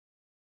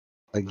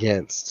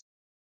against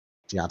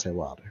Deontay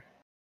Wilder.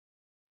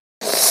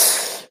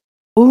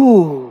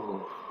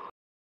 Ooh.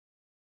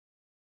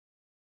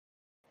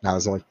 Now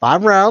there's only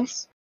 5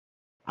 rounds.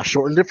 I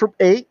shortened it from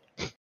 8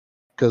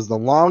 because the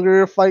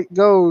longer a fight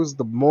goes,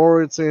 the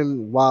more it's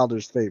in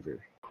Wilder's favor.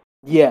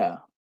 Yeah.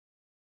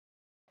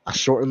 I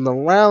shortened the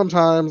round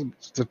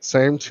times to the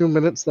same 2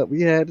 minutes that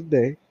we had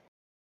today.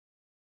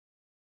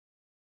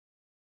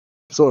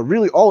 So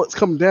really all it's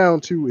come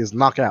down to is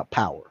knockout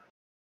power.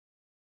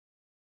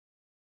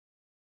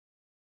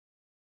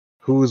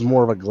 Who is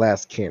more of a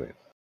glass cannon?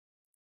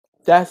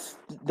 That's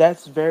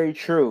very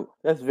true.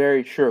 That's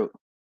very true.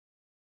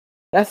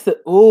 That's the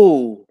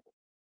ooh.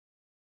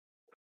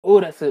 Ooh,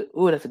 that's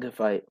a good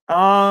fight.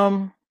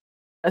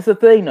 That's the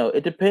thing though.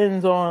 It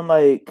depends on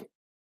like,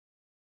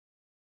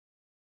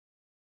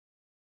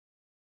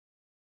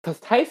 because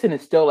Tyson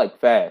is still like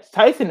fast.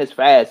 Tyson is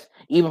fast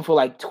even for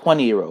like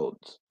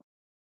 20-year-olds.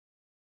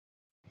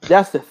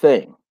 That's the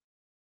thing.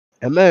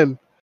 And then,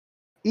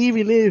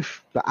 even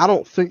if I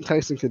don't think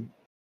Tyson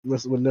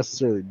would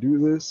necessarily do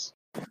this,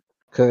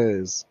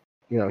 because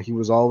he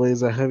was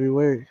always a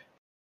heavyweight.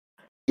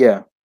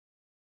 Yeah.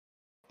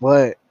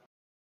 But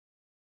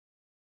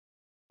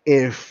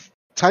if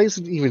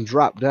Tyson even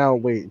dropped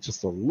down weight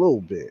just a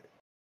little bit,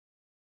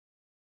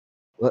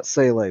 let's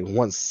say like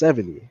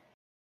 170,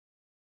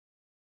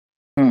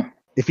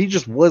 if he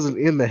just wasn't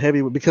in the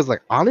heavyweight, because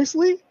like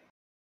honestly,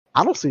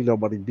 I don't see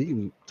nobody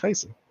beating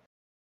Tyson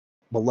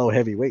below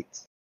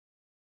heavyweights.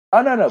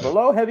 Oh no,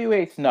 below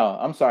heavyweights, no.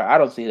 I'm sorry, I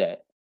don't see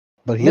that.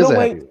 But he is a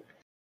heavyweight.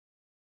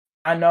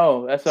 I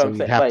know, that's what I'm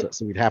saying.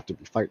 So we'd have to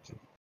be fighting.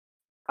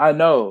 I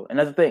know, and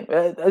that's the thing.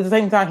 At the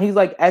same time, he's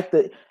like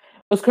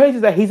what's crazy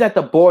is that he's at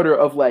the border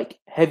of like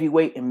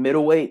heavyweight and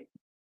middleweight.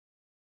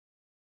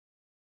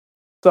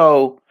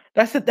 So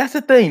that's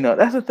the thing, though.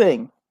 That's the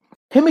thing.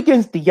 Him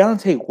against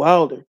Deontay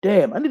Wilder.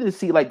 Damn, I need to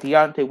see like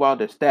Deontay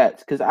Wilder's stats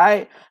because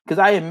I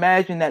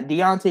imagine that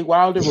Deontay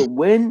Wilder would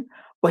win,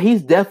 but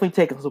he's definitely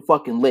taking some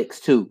fucking licks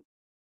too.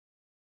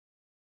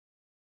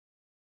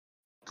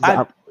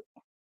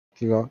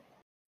 Keep going.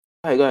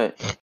 Hey, go ahead.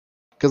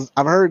 Because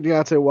I've heard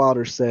Deontay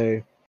Wilder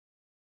say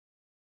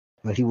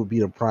that he would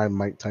beat a prime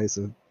Mike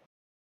Tyson.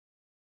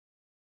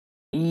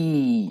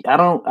 I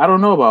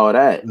don't know about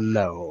that.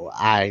 No,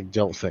 I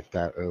don't think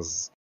that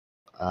is.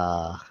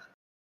 I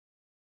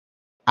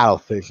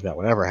don't think that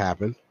would ever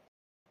happen.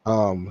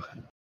 The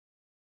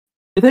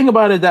thing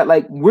about it is that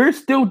like we're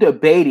still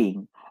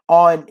debating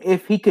on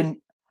if he can.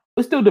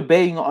 We're still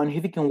debating on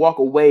if he can walk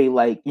away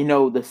like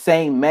the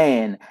same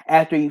man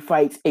after he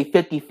fights a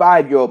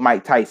 55-year-old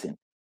Mike Tyson.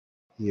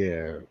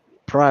 Yeah,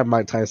 prime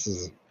Mike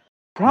Tyson.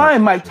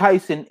 Mike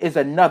Tyson is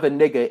another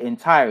nigga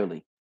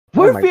entirely.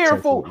 We're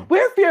fearful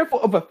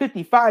of a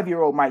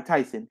 55-year-old Mike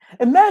Tyson.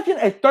 Imagine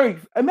a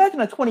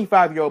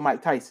 25-year-old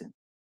Mike Tyson.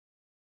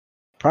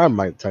 Prime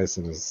Mike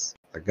Tyson is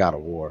a god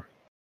of war.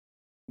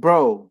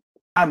 Bro,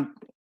 I'm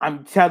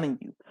telling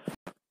you.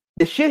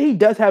 The shit he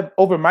does have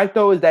over Mike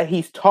though is that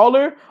he's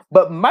taller,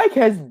 but Mike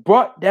has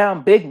brought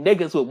down big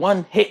niggas with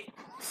one hit.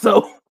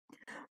 So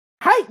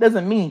height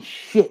doesn't mean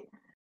shit.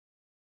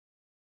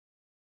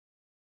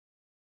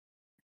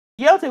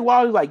 Deontay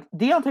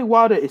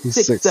Wilder is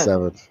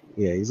 6'7".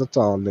 Yeah, he's a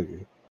tall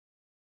nigga.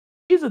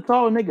 He's a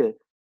tall nigga.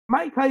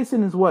 Mike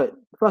Tyson is what?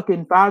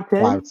 Fucking 5'10"?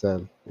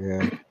 5'10",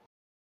 yeah.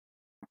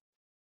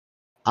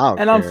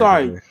 I'm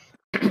sorry.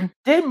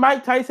 Did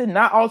Mike Tyson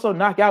not also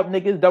knock out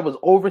niggas that was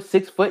over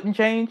 6 foot and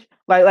change?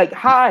 Like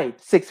high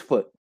 6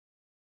 foot.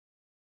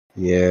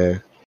 Yeah.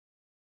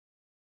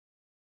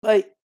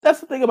 Like,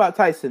 that's the thing about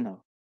Tyson though.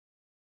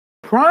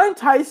 Prime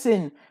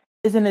Tyson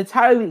is an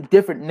entirely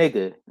different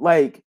nigga.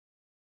 Like,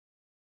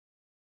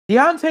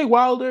 Deontay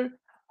Wilder,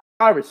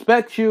 I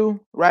respect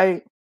you,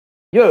 right?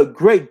 You're a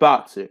great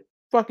boxer.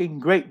 Fucking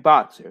great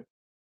boxer.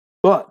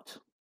 But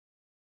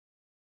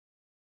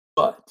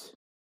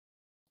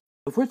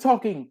if we're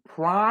talking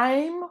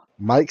prime,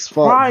 Mike's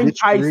fought Mitch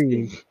Tyson.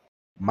 Green.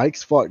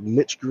 Mike's fought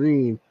Mitch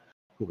Green,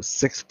 who was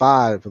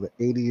 6'5" with an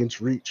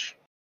 80-inch reach.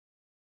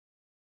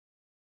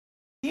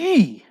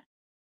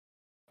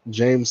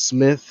 James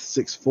Smith,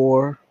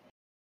 6'4".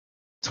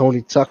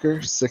 Tony Tucker,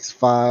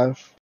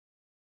 6'5".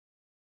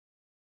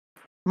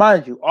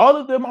 Mind you, all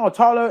of them are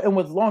taller and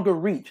with longer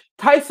reach.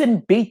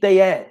 Tyson beat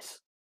their ass.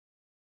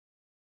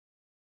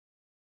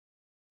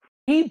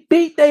 He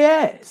beat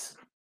their ass.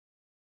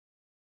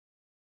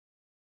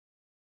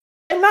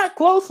 And not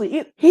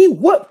closely. He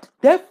whooped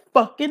that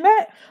fucking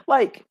ass.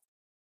 Like,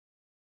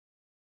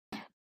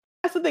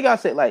 that's the thing I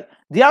said. Like,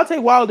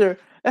 Deontay Wilder,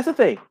 that's the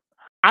thing.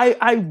 I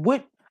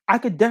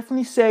could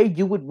definitely say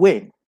you would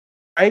win,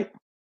 right?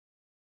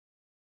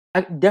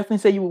 I could definitely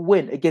say you would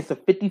win against a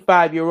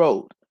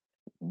 55-year-old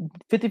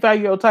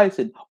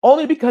Tyson,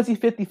 only because he's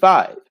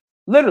 55.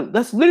 Literally,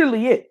 that's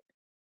literally it.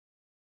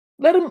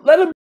 Let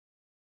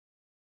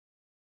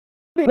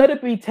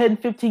it be 10,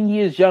 15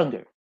 years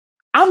younger.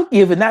 I'm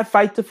giving that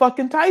fight to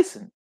fucking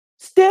Tyson.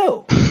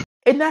 Still.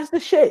 And that's the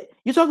shit.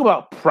 You talk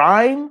about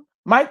prime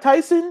Mike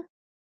Tyson?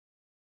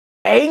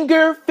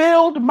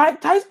 anger-filled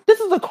Mike Tyson. This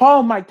is a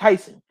calm Mike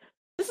Tyson.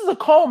 This is a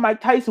calm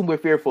Mike Tyson we're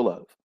fearful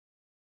of.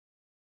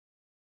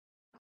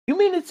 You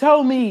mean to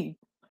tell me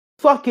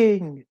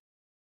fucking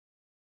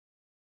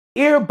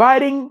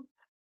ear-biting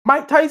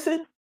Mike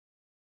Tyson?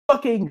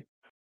 Fucking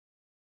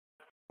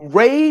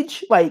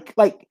rage? Like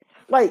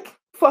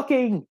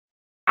fucking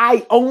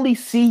I only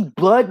see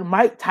blood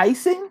Mike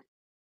Tyson?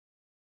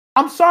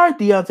 I'm sorry,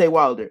 Deontay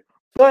Wilder,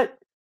 but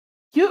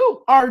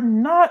you are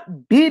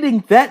not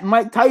beating that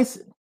Mike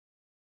Tyson.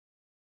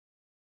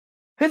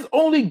 His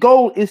only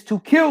goal is to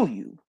kill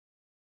you.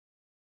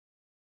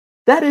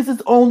 That is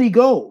his only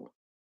goal.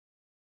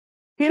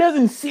 He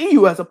doesn't see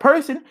you as a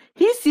person.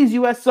 He sees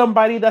you as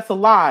somebody that's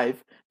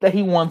alive that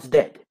he wants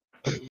dead.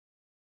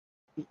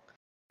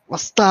 My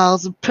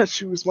style's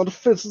impetuous. My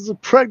defense is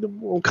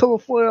impregnable. I'm coming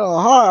for your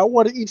heart. I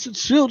want to eat your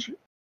children.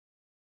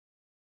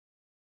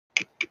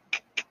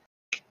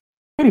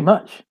 Pretty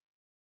much.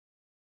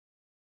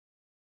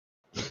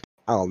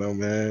 I don't know,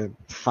 man.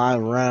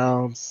 5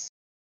 rounds.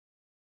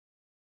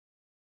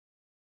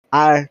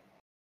 I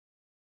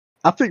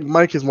think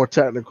Mike is more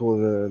technical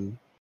than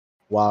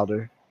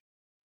Wilder.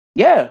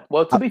 Yeah,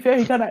 well, to be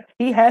fair,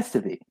 he has to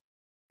be.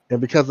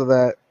 And because of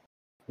that,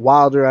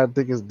 Wilder, I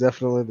think, is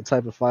definitely the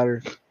type of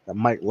fighter that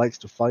Mike likes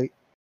to fight.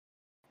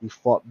 He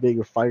fought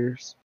bigger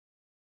fighters.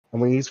 I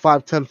mean, he's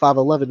 5'10",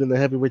 5'11" in the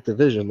heavyweight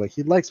division. Like,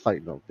 he likes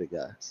fighting those big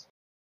guys.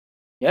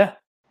 Yeah,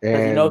 because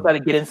he And knows how to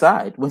get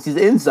inside. Once he's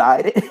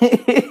inside,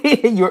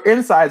 your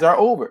insides are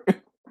over.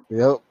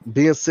 yep,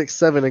 being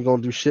 6'7" ain't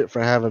gonna do shit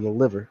for having a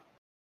liver.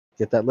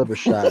 Get that liver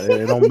shot.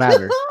 It don't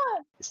matter.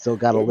 You still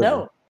got a liver.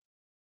 No.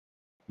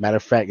 Matter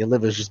of fact, your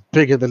liver is just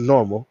bigger than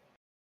normal.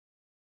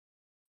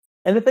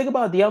 And the thing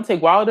about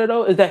Deontay Wilder,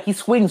 though, is that he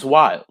swings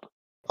wild.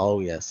 Oh,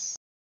 yes.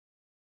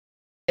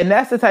 And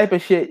that's the type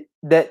of shit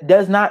that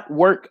does not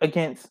work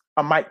against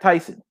a Mike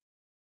Tyson.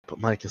 But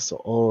Mike is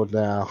so old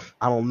now.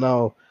 I don't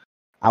know.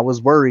 I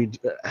was worried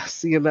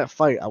seeing that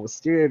fight. I was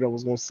scared I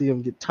was going to see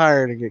him get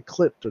tired and get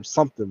clipped or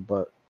something,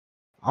 but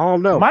I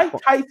don't know.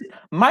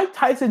 Mike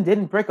Tyson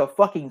didn't break a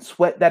fucking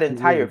sweat that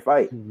entire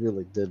fight. He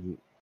really didn't.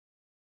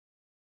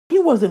 He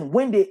wasn't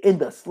winded in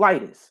the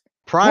slightest.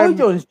 Roy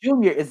Jones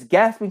Jr. is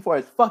gasping for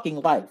his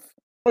fucking life.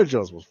 Roy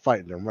Jones was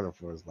fighting and running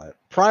for his life.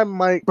 Prime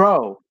Mike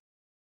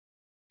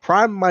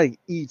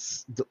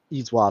eats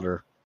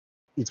Wilder.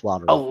 Eats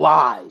Wilder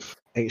alive.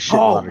 Ain't shit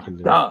Wilder can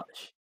do.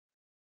 Gosh.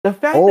 The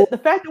fact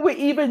that we're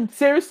even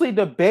seriously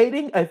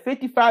debating a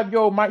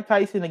 55-year-old Mike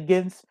Tyson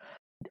against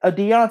a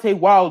Deontay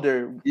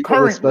Wilder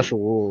even with special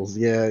rules.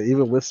 Yeah,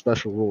 even with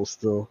special rules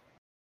still.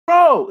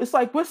 Bro, it's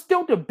like we're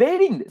still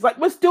debating this. Like,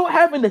 we're still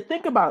having to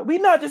think about it. We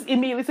not just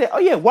immediately say, oh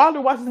yeah,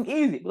 Wilder wasn't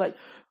easy. Like,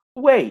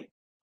 wait.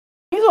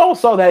 We all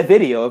saw that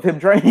video of him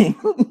training.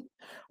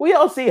 We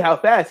all see how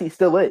fast he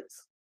still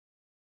is.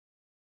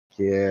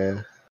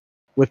 Yeah.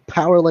 With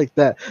power like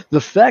that, the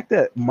fact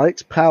that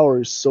Mike's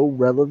power is so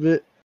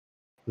relevant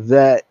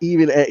that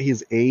even at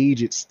his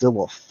age, it's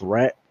still a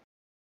threat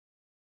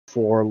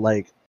for,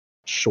 like,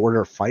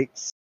 shorter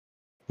fights.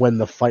 When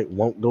the fight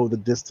won't go the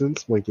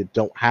distance, when you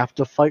don't have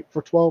to fight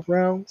for 12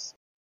 rounds.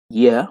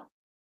 Yeah.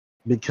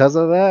 Because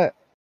of that,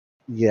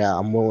 yeah,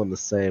 I'm willing to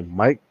say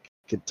Mike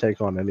could take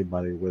on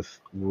anybody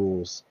with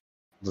rules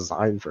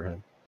designed for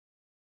him.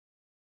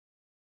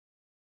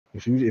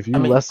 If you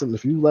lessen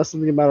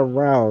the amount of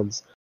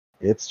rounds,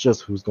 it's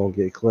just who's gonna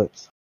get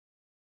clipped.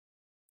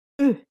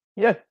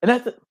 Yeah,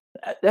 and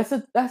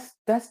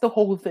that's the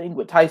whole thing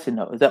with Tyson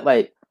though, is that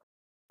like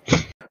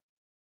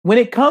when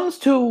it comes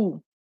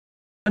to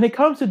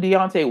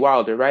Deontay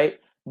Wilder, right?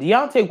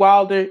 Deontay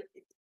Wilder,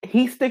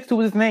 he sticks to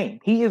his name.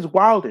 He is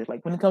Wilder,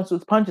 like when it comes to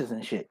his punches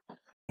and shit.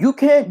 You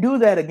can't do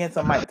that against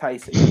a Mike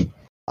Tyson.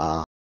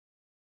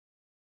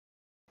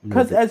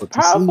 Because as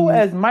powerful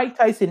as Mike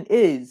Tyson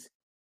is,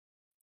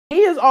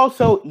 he is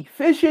also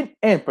efficient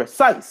and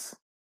precise.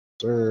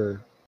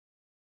 Sure.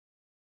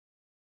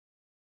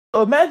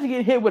 So imagine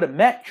getting hit with a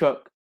Mack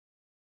truck,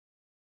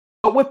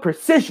 but with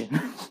precision.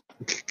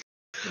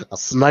 A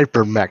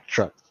sniper Mack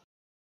truck.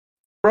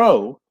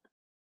 Bro,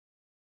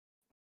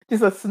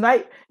 just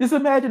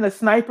imagine a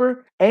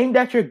sniper aimed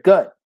at your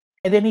gut,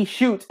 and then he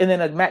shoots, and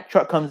then a Mack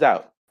truck comes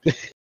out.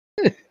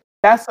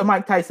 That's a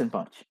Mike Tyson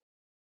punch.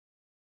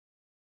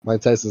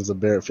 Mike Tyson's a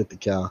Barrett 50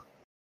 cal.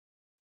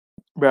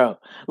 Bro,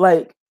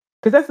 like,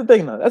 because that's the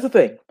thing, though. That's the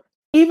thing.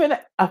 Even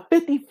a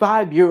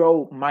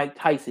 55-year-old Mike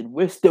Tyson,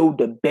 we're still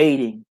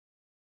debating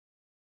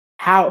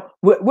how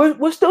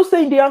we're still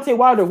saying Deontay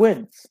Wilder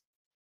wins.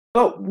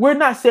 But we're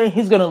not saying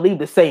he's gonna leave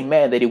the same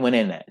man that he went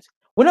in as.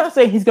 We're not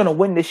saying he's gonna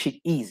win this shit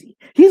easy.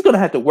 He's gonna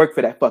have to work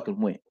for that fucking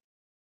win.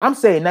 I'm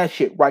saying that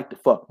shit right the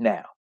fuck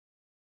now.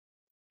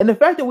 And the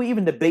fact that we're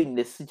even debating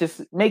this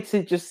just makes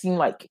it just seem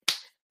like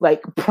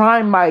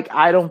Prime Mike.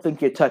 I don't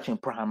think you're touching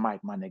Prime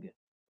Mike, my nigga.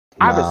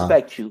 I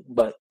respect you,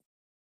 but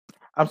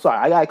I'm sorry.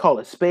 I gotta call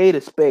a spade,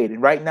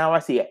 and right now I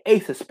see an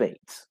ace of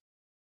spades.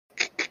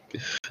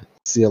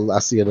 I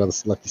see another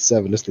lucky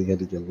 7. This thing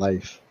ended your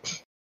life.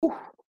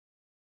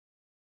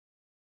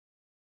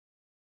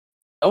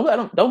 Don't let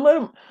him. Don't let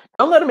him.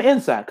 Don't let him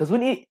inside.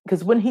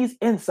 Because when he's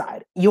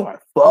inside, you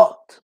are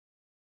fucked.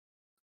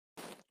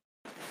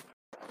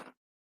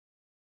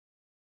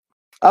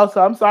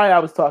 Also, I'm sorry I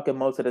was talking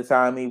most of the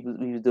time he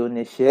was doing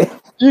this shit.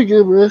 You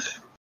good, bro?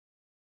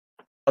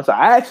 I'm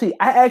sorry.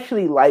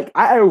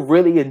 I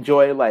really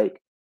enjoy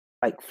like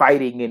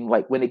fighting and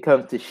like when it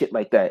comes to shit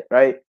like that,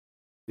 right?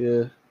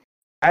 Yeah.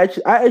 I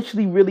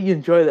actually really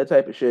enjoy that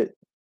type of shit.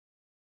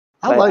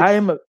 I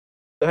like Go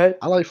ahead.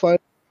 I like fighting.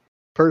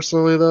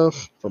 Personally, though,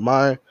 for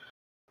my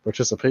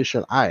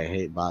participation, I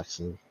hate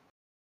boxing.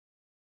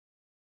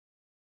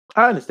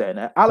 I understand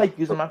that. I like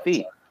using my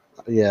feet.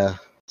 Yeah,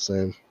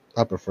 same.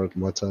 I prefer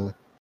Muay Thai.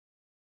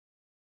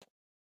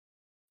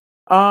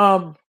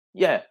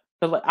 Yeah.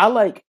 So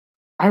like,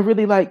 I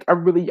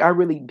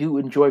really do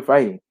enjoy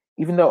fighting.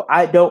 Even though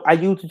I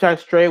usually try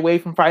to stray away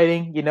from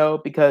fighting,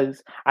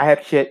 because I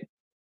have shit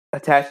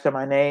attached to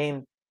my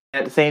name.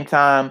 At the same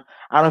time,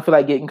 I don't feel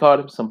like getting caught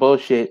up in some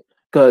bullshit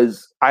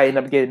because I end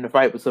up getting in a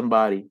fight with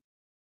somebody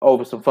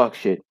over some fuck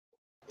shit.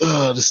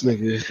 Oh, this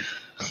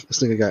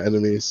nigga got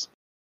enemies.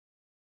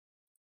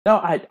 No,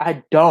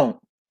 I don't.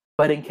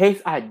 But in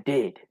case I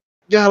did,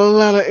 Got a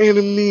lot of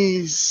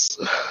enemies.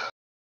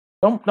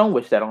 don't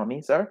wish that on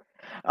me, sir.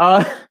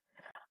 Uh,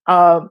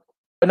 but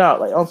no,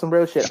 like on some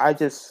real shit,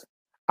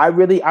 I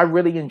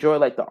really enjoy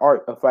like the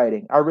art of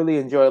fighting. I really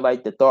enjoy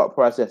like the thought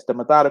process, the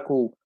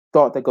methodical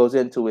thought that goes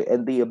into it,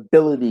 and the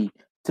ability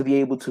to be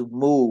able to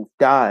move,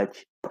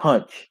 dodge,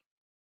 punch,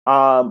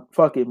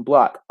 fucking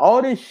block,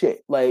 all this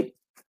shit. Like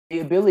the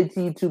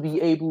ability to be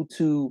able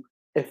to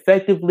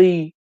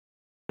effectively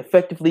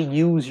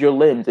use your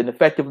limbs and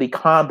effectively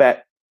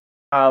combat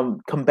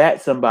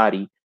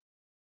somebody,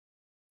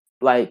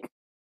 like,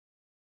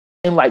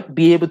 and like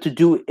be able to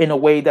do it in a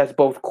way that's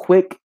both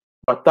quick,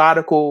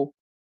 methodical,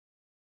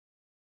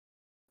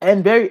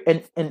 and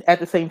and at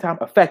the same time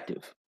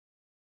effective.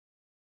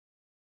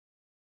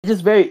 It's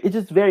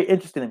just very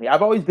interesting to me.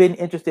 I've always been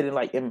interested in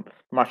like in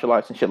martial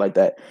arts and shit like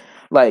that.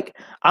 Like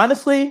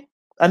honestly,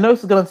 I know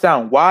this is gonna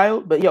sound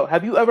wild, but yo,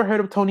 have you ever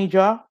heard of Tony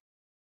Jaa?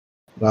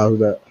 Nah, who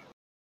that?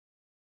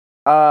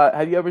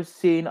 Have you ever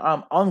seen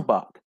Ong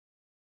Bak,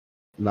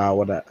 Nah,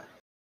 what that?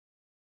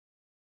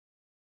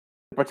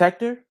 the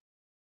Protector?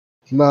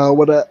 Nah,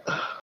 what that?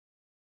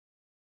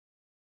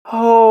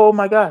 Oh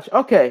my gosh.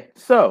 Okay,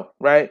 so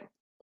right,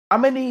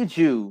 I'm gonna need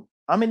you.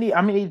 I'm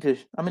gonna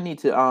need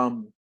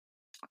to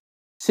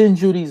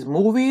send you these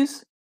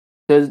movies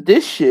because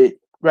this shit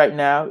right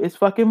now is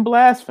fucking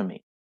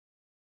blasphemy.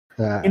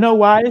 You know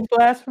why it's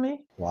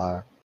blasphemy?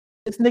 Why?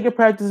 This nigga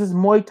practices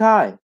Muay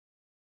Thai.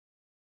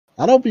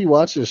 I don't be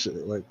watching shit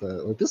like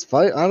that. Like this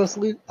fight,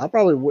 honestly, I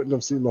probably wouldn't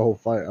have seen the whole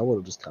fight. I would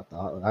have just got the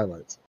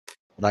highlights.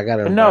 But I got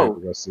But everybody no,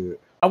 to go see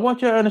it. I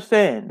want you to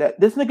understand that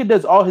this nigga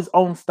does all his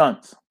own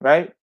stunts,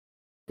 right?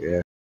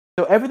 Yeah.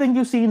 So everything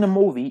you see in the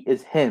movie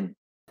is him.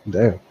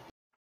 Damn.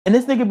 And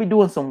this nigga be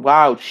doing some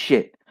wild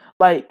shit.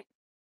 Like,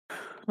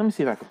 let me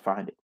see if I can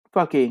find it.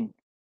 Fucking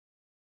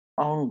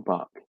Ong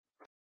Bak.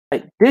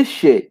 Like, this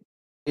shit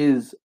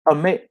is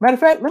amazing. Matter of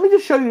fact, let me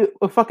just show you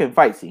a fucking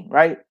fight scene,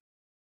 right?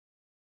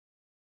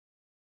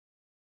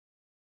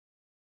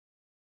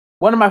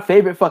 One of my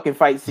favorite fucking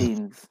fight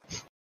scenes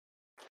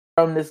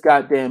from this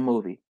goddamn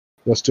movie.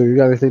 Let's do. You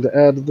got anything to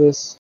add to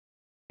this?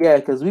 Yeah,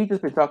 because we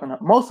just been talking,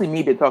 mostly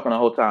me been talking the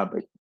whole time,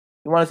 but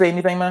you want to say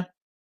anything, man?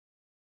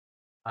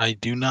 I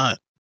do not.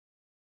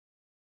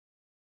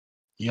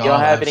 You don't Y'all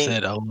have have any?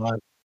 said a lot.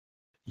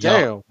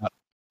 Damn.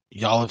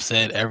 Y'all have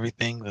said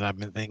everything that I've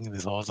been thinking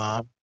this whole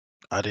time.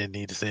 I didn't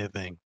need to say a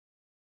thing.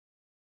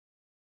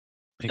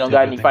 You don't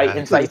got any fight I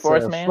insight for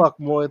us, Said, man? fuck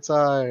Muay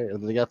Thai,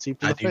 and then they got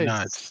teeped in the do face.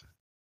 not.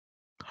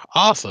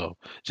 Also,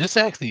 just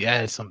to actually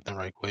add something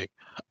right quick.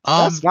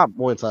 That's not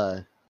Muay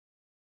Thai.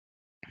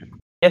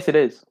 Yes, it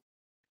is.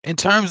 In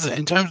terms of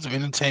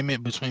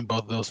entertainment between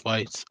both of those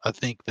fights, I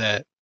think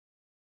that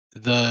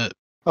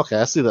Okay,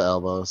 I see the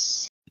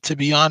elbows. to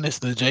be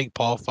honest, the Jake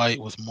Paul fight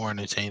was more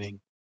entertaining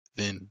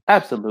than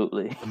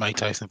Absolutely. the Mike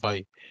Tyson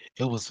fight.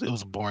 It was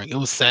boring. It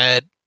was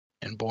sad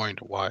and boring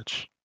to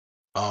watch.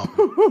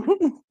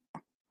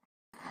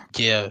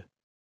 Yeah.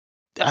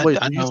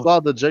 Wait, I you know. saw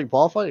the Jake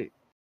Paul fight?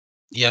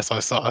 Yes, I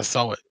saw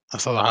it. I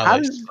saw the How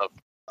highlights did? and stuff.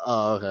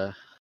 Oh, okay.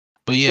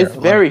 But yeah, It's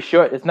very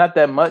short. It's not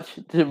that much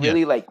to Yeah.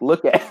 really like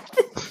look at.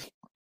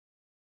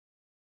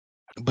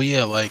 but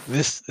yeah, like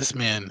this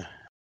man,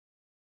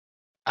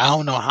 I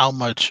don't know how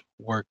much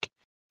work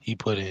he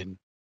put in.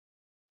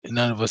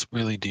 None of us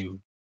really do,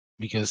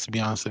 because to be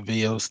honest, the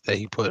videos that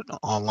he put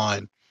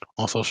online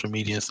on social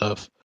media and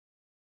stuff,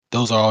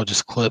 those are all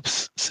just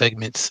clips,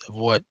 segments of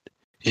what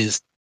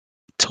his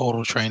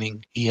total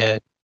training he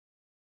had.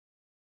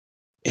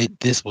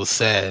 This was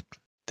sad.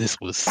 This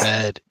was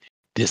sad,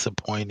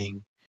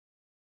 disappointing.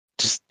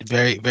 Just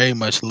very, very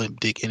much limp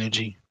dick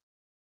energy.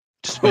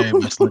 Just very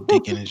much limp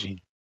dick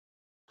energy.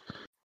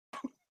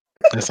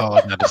 That's all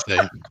I got to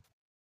say.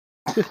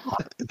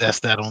 That's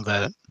that on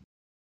that.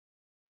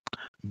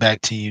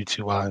 Back to you,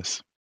 Two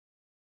Eyes.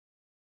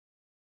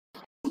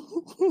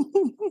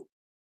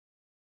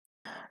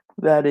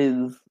 That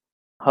is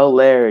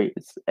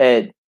hilarious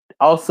and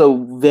also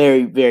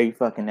very, very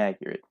fucking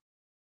accurate.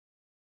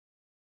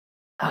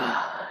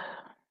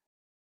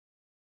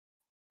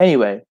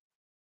 Anyway,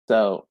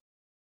 so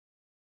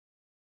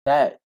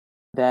that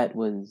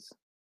was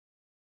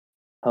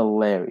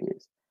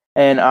hilarious.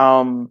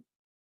 And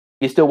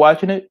you still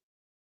watching it?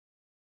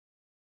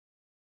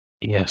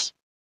 Yes.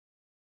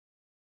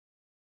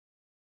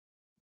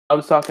 I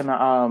was talking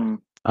to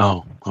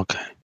Oh,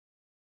 okay.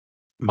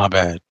 My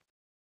bad.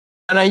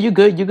 no, you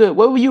good, you good.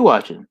 What were you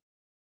watching?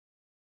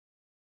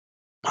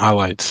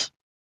 Highlights.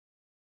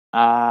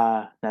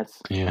 That's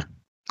Yeah.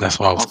 That's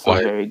why I was also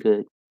quiet. very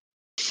good.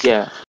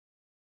 Yeah.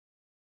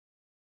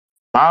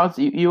 Miles,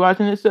 you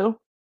watching it still?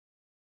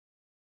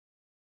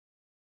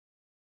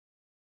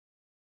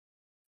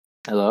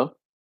 Hello?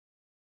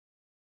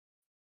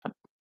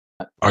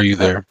 Are you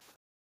there?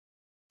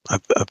 I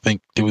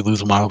think, did we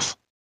lose Miles?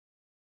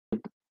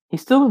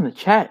 He's still in the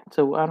chat,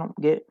 so I don't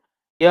get.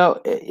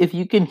 Yo, if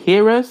you can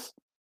hear us,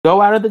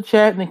 go out of the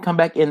chat and then come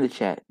back in the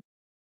chat.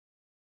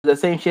 The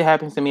same shit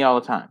happens to me all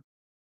the time.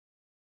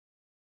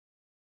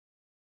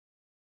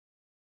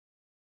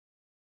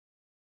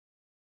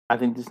 I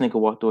think this nigga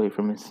walked away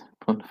from the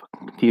fucking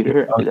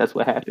computer. That's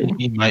what happened.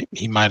 He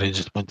might have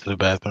just went to the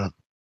bathroom.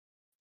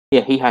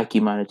 Yeah, he high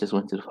key might have just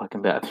went to the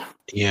fucking bathroom.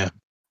 Yeah.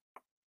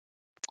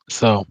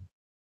 So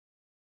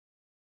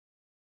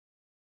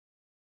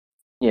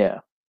Yeah,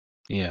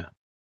 yeah.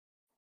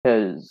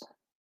 because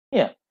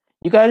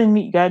you got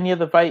any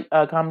other fight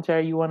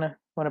commentary you wanna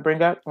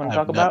bring up? Want to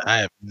talk about? I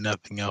have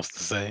nothing else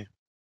to say.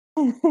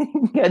 You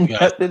got You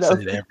guys nothing have else.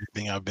 said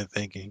everything I've been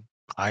thinking.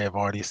 I have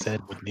already said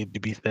what needed to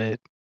be said.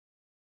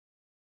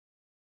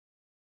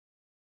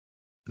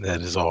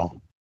 That is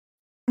all.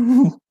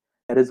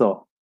 That is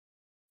all.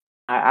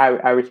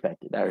 I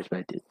respect it. I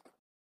respect it.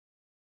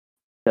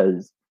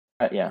 Because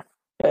yeah,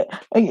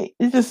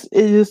 it's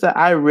just that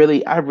I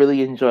really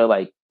enjoy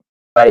like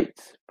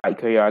fights, fight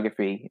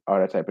choreography, all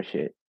that type of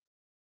shit.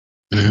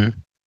 Mm-hmm.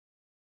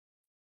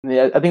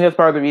 Yeah, I think that's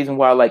part of the reason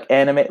why like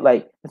anime,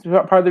 like it's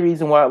part of the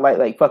reason why I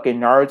like fucking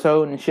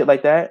Naruto and shit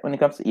like that. When it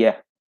comes to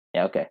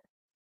okay,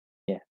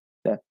 yeah,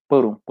 that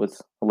boom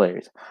was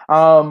hilarious.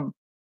 Part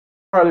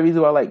of the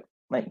reason why I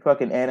like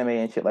fucking anime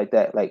and shit like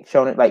that, like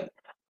showing it like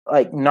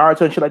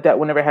Naruto and shit like that.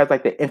 Whenever it has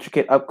like the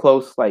intricate up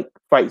close like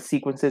fight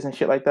sequences and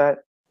shit like that.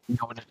 You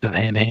know when it's just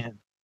hand to hand.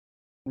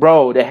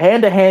 Bro, the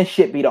hand to hand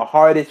shit be the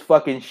hardest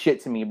fucking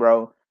shit to me,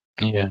 bro.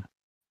 Yeah.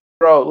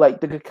 Bro,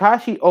 like the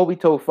Kakashi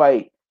Obito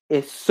fight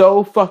is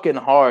so fucking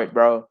hard,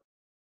 bro.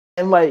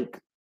 And like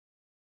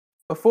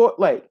before,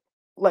 like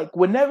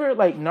whenever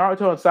like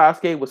Naruto and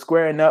Sasuke was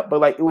squaring up, but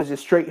like it was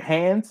just straight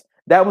hands,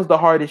 that was the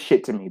hardest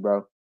shit to me,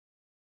 bro.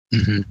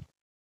 Mm-hmm.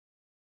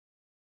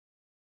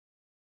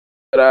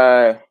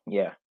 But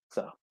yeah.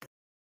 So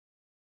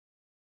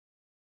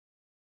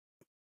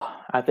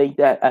I think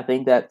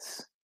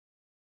that's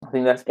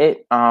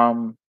it.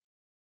 Miles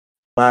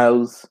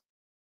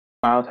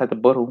had the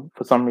bottle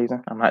for some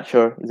reason. I'm not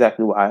sure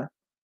exactly why.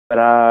 But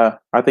I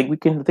think we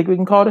can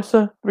call this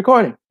a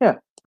recording. Yeah.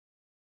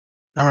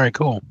 All right,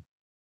 cool.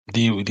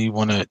 Do you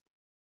want to?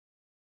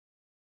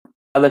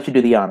 I'll let you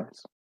do the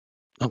honors.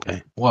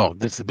 Okay. Well,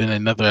 this has been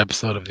another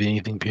episode of the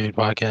Anything Period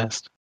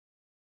podcast,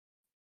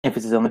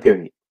 Emphasis on the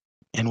period.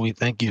 and we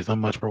thank you so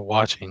much for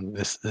watching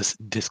this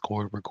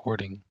Discord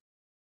recording.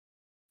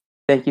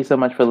 Thank you so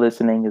much for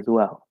listening as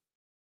well.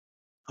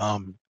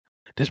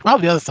 There's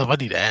probably other stuff I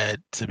need to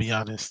add. To be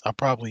honest,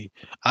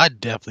 I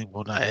definitely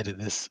will not edit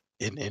this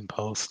in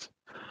post.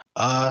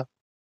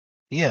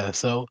 Yeah.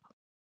 So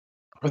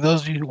for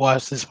those of you who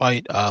watched this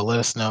fight, let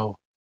us know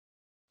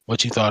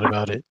what you thought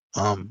about it.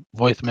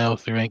 Voicemail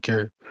through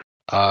Anchor.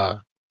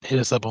 Hit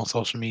us up on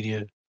social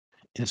media,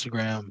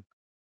 Instagram.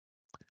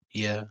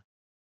 Yeah,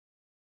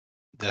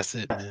 that's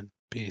it, man.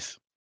 Peace.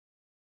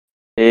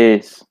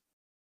 Peace.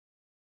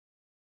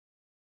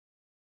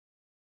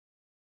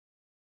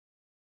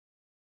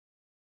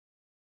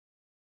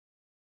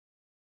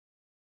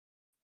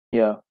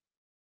 Yeah.